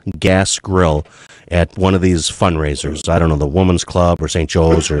Genesis gas grill at one of these fundraisers. I don't know, the Women's Club or St.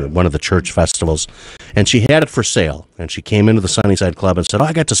 Joe's or one of the church festivals. And she had it for sale. And she came into the Sunnyside Club and said, "Oh,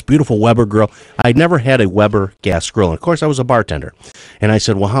 I got this beautiful Weber grill." I'd never had a Weber gas grill. And of course, I was a bartender. And I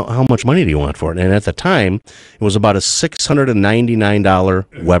said, "Well, how much money do you want for it?" And at the time, it was about a $699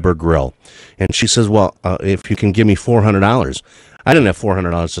 Weber grill. And she says, "Well, if you can give me $400. I didn't have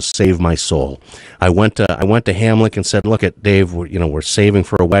 $400 to save my soul. I went to Hamlick and said, "Look at Dave, we're saving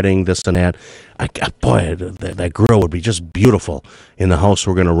for a wedding, this and that. That grill would be just beautiful in the house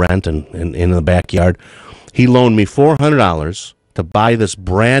we're going to rent and in the backyard." He loaned me $400 to buy this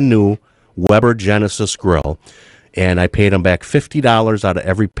brand new Weber Genesis grill, and I paid him back $50 out of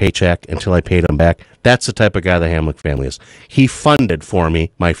every paycheck until I paid him back. That's the type of guy the Hamlick family is. He funded for me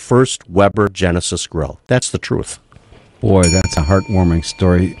my first Weber Genesis grill. That's the truth. Boy, that's a heartwarming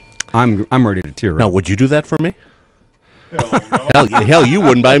story. I'm ready to tear up. Now, would you do that for me? Hell, you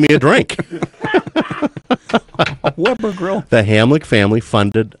wouldn't buy me a drink. Weber grill. The Hamlick family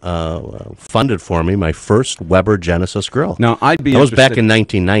funded for me my first Weber Genesis grill. Now, I'd be. That was back in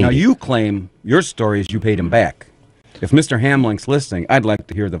 1990. Now, you claim your story is you paid him back. If Mr. Hamlink's listening, I'd like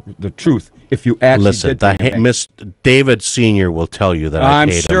to hear the truth. If you actually did Miss David Sr. will tell you that I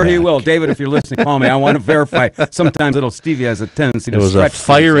paid him back. I'm sure he will. David, if you're listening, call me. I want to verify. Sometimes Stevie has a tendency to It was a stretch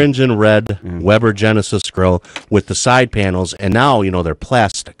fire engine red Weber Genesis grill with the side panels, and now, they're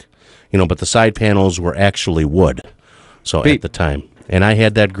plastic. But the side panels were actually wood. So at the time. And I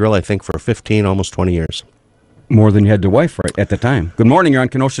had that grill, I think, for 15, almost 20 years. More than you had to wife right at the time. Good morning. You're on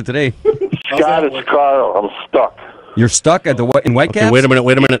Kenosha Today. Scott, it's Carl. I'm stuck. You're stuck at in Whitecaps? Okay, wait a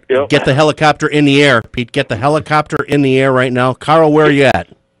minute. Yep. Get the helicopter in the air, Pete. Get the helicopter in the air right now. Carl, where are you at?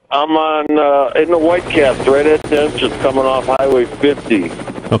 I'm on in the Whitecaps, right at the entrance, coming off Highway 50.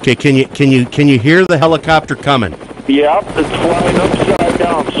 Okay, can you hear the helicopter coming? Yep, it's flying upside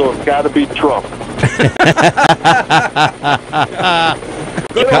down, so it's got to be Trump.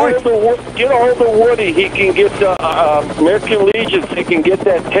 Get a hold of Woody. He can get the American Legion. He can get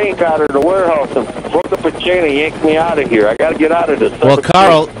that tank out of the warehouse and hook up a chain and yank me out of here. I got to get out of this. Well,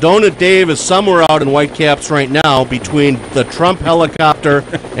 Carl, Donut Dave is somewhere out in Whitecaps right now between the Trump helicopter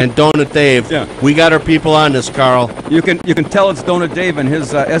and Donut Dave. Yeah. We got our people on this, Carl. You can tell it's Donut Dave and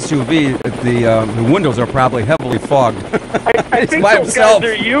his SUV. The windows are probably heavily fogged. I think those guys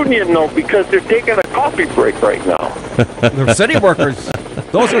are union, though, because they're taking a coffee break right now. They're city workers.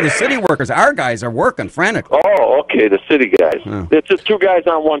 Those are the city workers. Our guys are working frantically. Oh, okay, the city guys. Yeah. It's just two guys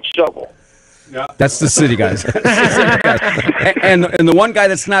on one shovel. That's the city guys. and the one guy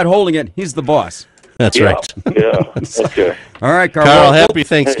that's not holding it, he's the boss. That's right. Yeah. Okay. All right, Carl. Carl, happy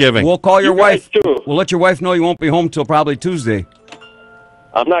Thanksgiving. We'll call your You guys wife. too. We'll let your wife know you won't be home till probably Tuesday.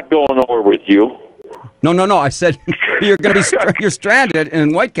 I'm not going over with you. No. I said you're going to be you're stranded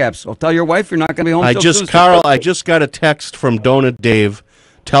in Whitecaps. So tell your wife you're not going to be home. Till Tuesday. Carl, I just got a text from Donut Dave.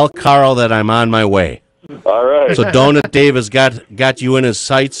 Tell Carl that I'm on my way. All right. So Donut Dave has got you in his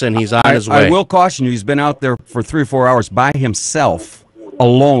sights, and he's on his way. I will caution you. He's been out there for 3 or 4 hours by himself,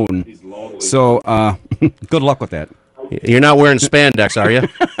 alone. So good luck with that. You're not wearing spandex, are you?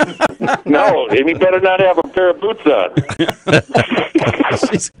 No, and he better not have a pair of boots on.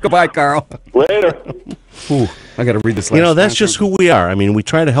 Goodbye, Carl. Later. Ooh, I got to read this last That's just who we are. I mean, we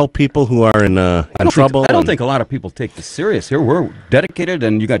try to help people who are in trouble. I don't think a lot of people take this serious. Here, we're dedicated,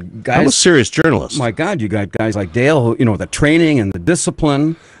 and you got guys. I'm a serious journalist. My God, you got guys like Dale, who, the training and the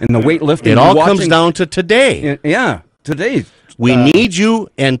discipline and the weightlifting. It all comes down to today. Yeah, today. We need you,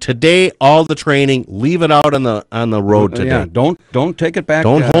 and today all the training. Leave it out on the road today. Yeah, don't take it back.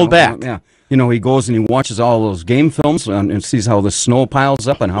 Don't hold back. Yeah. He goes and he watches all those game films and sees how the snow piles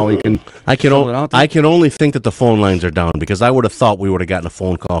up and how he can. I can only think that the phone lines are down because I would have thought we would have gotten a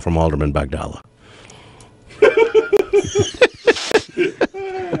phone call from Alderman Bagdala.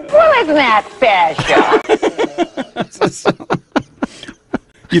 Well, isn't that special?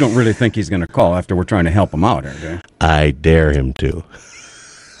 You don't really think he's going to call after we're trying to help him out, okay? I dare him to.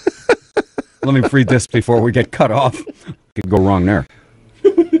 Let me read this before we get cut off. Could go wrong there.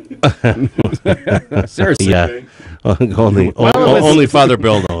 Seriously. Yeah. Only Father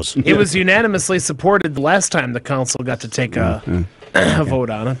Bill knows. It was unanimously supported the last time the council got to take a vote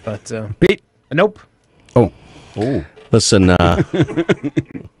on it, but Pete? Nope. Oh. Listen,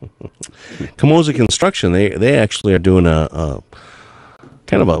 Kenosha Construction, they actually are doing a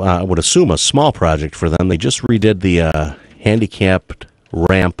kind of I would assume a small project for them. They just redid the handicapped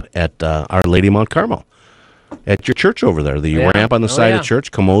ramp at Our Lady Mount Carmel. At your church over there, the ramp on the side of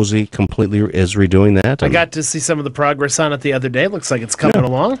church, Kenosha completely is redoing that. I got to see some of the progress on it the other day. Looks like it's coming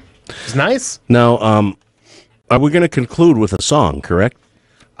along. It's nice. Now, are we going to conclude with a song, correct?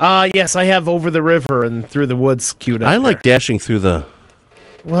 Yes, I have Over the River and Through the Woods queued up. I like Dashing Through the...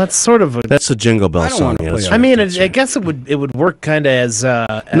 Well, that's sort of a... That's a Jingle Bell song. I mean, I guess it would work kind of as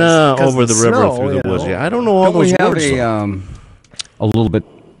Over the River and Through the Woods. Yeah, I don't know all those words. We have a little bit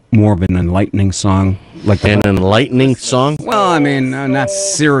more of an enlightening song. Like an enlightening song? Well, I mean, not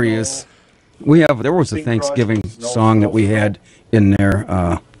serious. There was a Thanksgiving song that we had in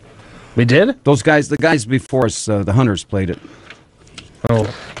there. We did? The guys before us, the Hunters played it. Oh.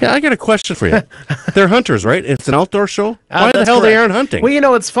 Yeah, I got a question for you. They're hunters, right? It's an outdoor show? Why the hell they aren't hunting?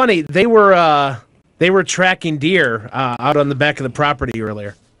 Well, it's funny. They were tracking deer out on the back of the property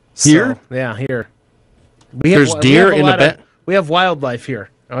earlier. Here? So, yeah, here. There's deer in the back? We have wildlife here.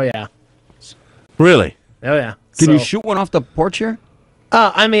 Oh, yeah. Really? Oh, yeah. Can you shoot one off the porch here?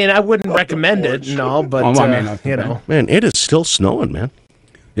 I mean, I wouldn't recommend it, no, but, Man, it is still snowing, man.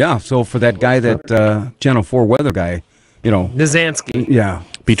 Yeah, so for that guy, that Channel 4 weather guy, Nizansky. Yeah.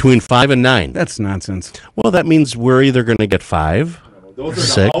 Between 5 and 9. That's nonsense. Well, that means we're either going to get 5,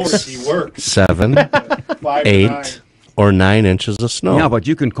 Those are the hours 6, he works. 7, 5 to 8, 9. or 9 inches of snow. Yeah, but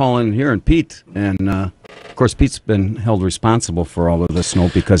you can call in here and Pete, and of course Pete's been held responsible for all of the snow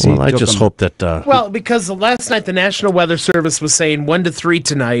because he. I just hope that. Well, because last night the National Weather Service was saying 1 to 3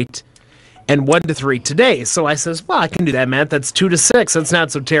 tonight, and 1 to 3 today. So I says, well, I can do that, Matt. That's 2 to 6. That's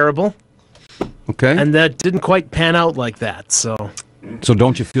not so terrible. Okay. And that didn't quite pan out like that. So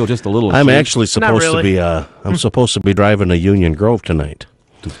don't you feel just a little? I'm actually supposed to be. I'm supposed to be driving to Union Grove tonight.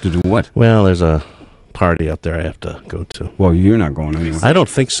 To do what? Well, there's a party up there I have to go to. Well, you're not going anywhere. I don't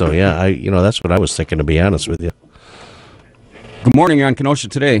think so. Yeah, that's what I was thinking. To be honest with you. Good morning. You're on Kenosha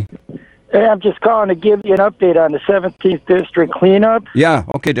today. Hey, I'm just calling to give you an update on the 17th District cleanup. Yeah.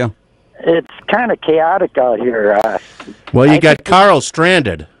 Okay, Dale. It's kind of chaotic out here. Well, you got Carl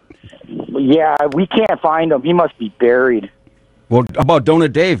stranded. Yeah, we can't find him. He must be buried. Well, about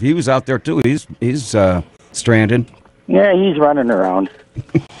Donut Dave? He was out there too. He's stranded. Yeah, he's running around.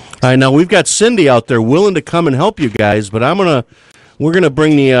 All right, now we've got Cindy out there willing to come and help you guys, but we're gonna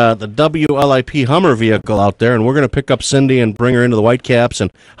bring the WLIP Hummer vehicle out there, and we're gonna pick up Cindy and bring her into the Whitecaps.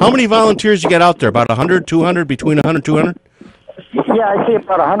 And how many volunteers you got out there? About 100, 200, between 100, 200? Yeah, I'd say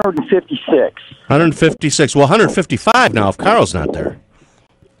about 156. 156. Well, 155 now if Carl's not there.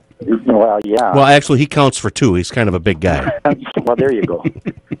 Well, yeah. Well, actually, he counts for 2. He's kind of a big guy. Well, there you go.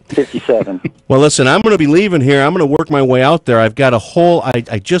 57. Well, listen, I'm going to be leaving here. I'm going to work my way out there. I've got a whole.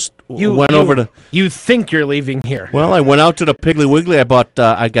 I just went over to. You think you're leaving here? Well, I went out to the Piggly Wiggly. I bought.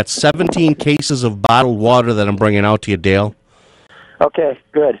 I got 17 cases of bottled water that I'm bringing out to you, Dale. Okay,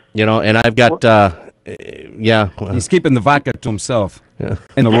 good. You know, and I've got. Yeah, he's keeping the vodka to himself. Yeah,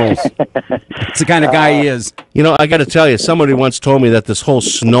 and the rolls. It's the kind of guy he is. You know, I got to tell you, somebody once told me that this whole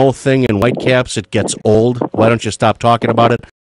snow thing in Whitecaps, it gets old. Why don't you stop talking about it?